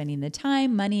motion, spending the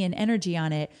time, money, and energy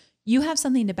on it, you have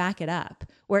something to back it up.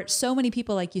 Where so many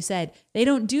people, like you said, they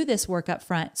don't do this work up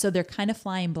front. So they're kind of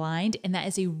flying blind. And that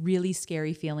is a really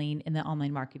scary feeling in the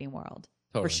online marketing world.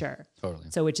 Totally, for sure. Totally.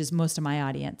 So which is most of my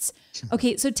audience.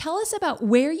 Okay, so tell us about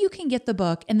where you can get the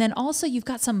book. And then also you've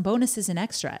got some bonuses and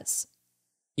extras.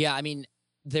 Yeah, I mean,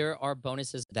 there are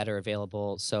bonuses that are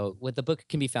available. So with the book, it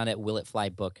can be found at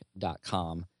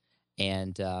willitflybook.com.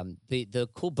 And the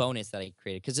cool bonus that I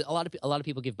created, because a lot of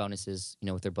people give bonuses,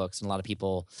 with their books, and a lot of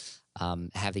people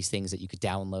have these things that you could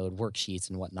download, worksheets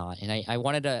and whatnot. And I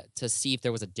wanted to see if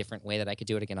there was a different way that I could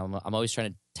do it. Again, I'm always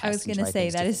trying to test. I was going to say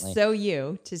that is so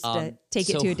you, just to take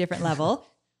it to a different level.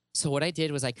 So what I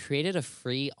did was I created a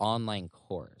free online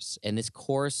course, and this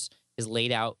course is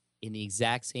laid out in the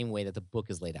exact same way that the book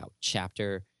is laid out,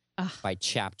 chapter by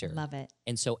chapter. Love it.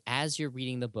 And so as you're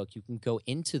reading the book, you can go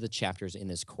into the chapters in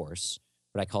this course,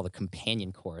 what I call the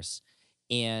companion course,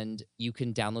 and you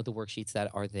can download the worksheets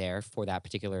that are there for that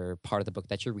particular part of the book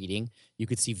that you're reading. You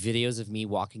could see videos of me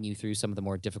walking you through some of the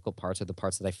more difficult parts, or the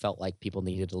parts that I felt like people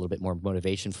needed a little bit more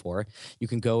motivation for. You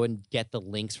can go and get the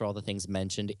links for all the things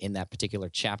mentioned in that particular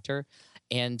chapter.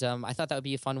 And I thought that would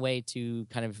be a fun way to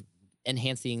kind of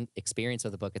enhance the experience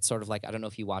of the book. It's sort of like, I don't know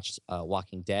if you watched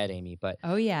Walking Dead, Amy, but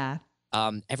oh yeah,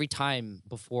 every time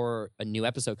before a new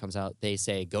episode comes out, they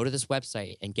say, go to this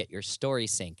website and get your story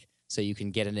sync so you can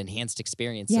get an enhanced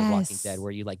experience of Walking Dead,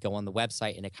 where you like go on the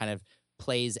website and it kind of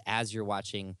plays as you're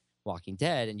watching Walking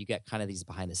Dead, and you get kind of these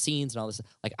behind the scenes and all this.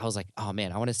 Like, I was like, oh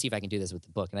man, I want to see if I can do this with the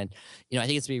book. And then, I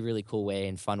think it's be a really cool way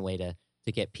and fun way to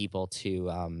get people to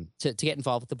get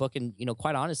involved with the book. And,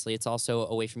 quite honestly, it's also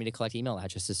a way for me to collect email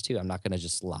addresses too. I'm not going to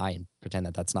just lie and pretend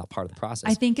that that's not part of the process.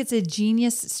 I think it's a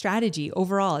genius strategy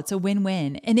overall. It's a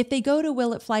win-win. And if they go to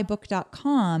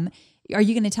willitflybook.com, are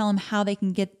you going to tell them how they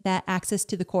can get that access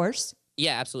to the course?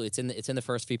 Yeah, absolutely. It's in the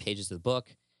first few pages of the book.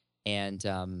 And,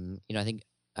 I think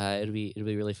it'll be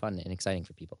really fun and exciting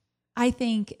for people. I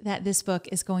think that this book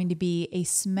is going to be a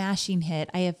smashing hit.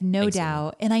 I have no Thanks,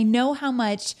 doubt. And I know how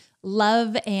much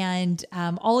love and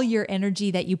all your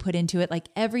energy that you put into it, like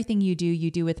everything you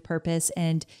do with purpose.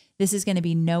 And this is going to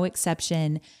be no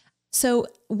exception. So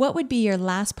what would be your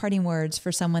last parting words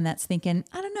for someone that's thinking,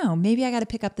 I don't know, maybe I got to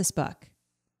pick up this book?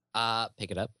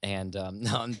 Pick it up. And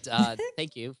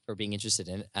thank you for being interested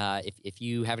in it. If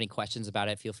you have any questions about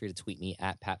it, feel free to tweet me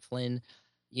at Pat Flynn.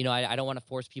 I don't want to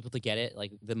force people to get it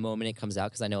like the moment it comes out,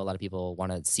 because I know a lot of people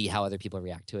want to see how other people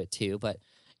react to it too. But,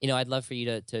 I'd love for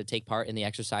you to take part in the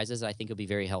exercises. I think it'll be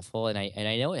very helpful. And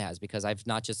I know it has, because I've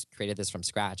not just created this from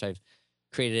scratch. I've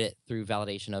created it through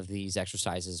validation of these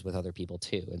exercises with other people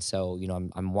too. And so,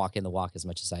 I'm walking the walk as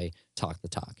much as I talk the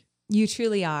talk. You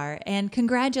truly are. And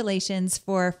congratulations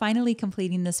for finally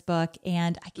completing this book.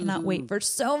 And I cannot wait for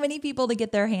so many people to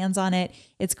get their hands on it.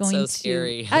 It's going to...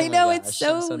 scary. I know, it's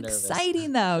so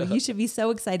exciting though. You should be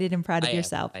so excited and proud of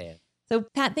yourself. I am. So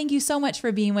Pat, thank you so much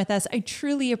for being with us. I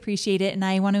truly appreciate it. And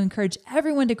I want to encourage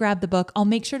everyone to grab the book. I'll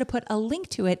make sure to put a link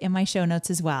to it in my show notes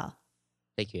as well.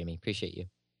 Thank you, Amy. Appreciate you.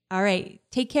 All right.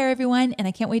 Take care, everyone. And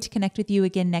I can't wait to connect with you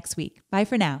again next week. Bye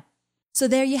for now. So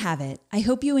there you have it. I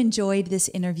hope you enjoyed this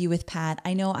interview with Pat.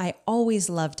 I know I always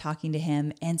love talking to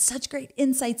him, and such great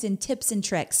insights and tips and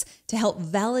tricks to help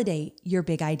validate your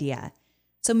big idea.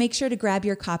 So make sure to grab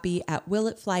your copy at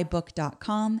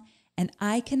willitflybook.com, and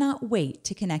I cannot wait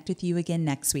to connect with you again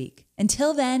next week.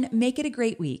 Until then, make it a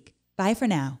great week. Bye for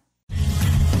now.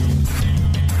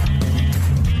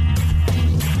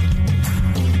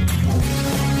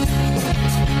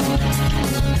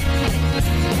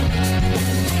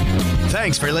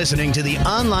 Thanks for listening to the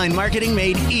Online Marketing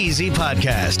Made Easy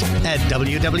podcast at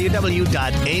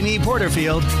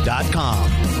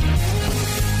www.amyporterfield.com.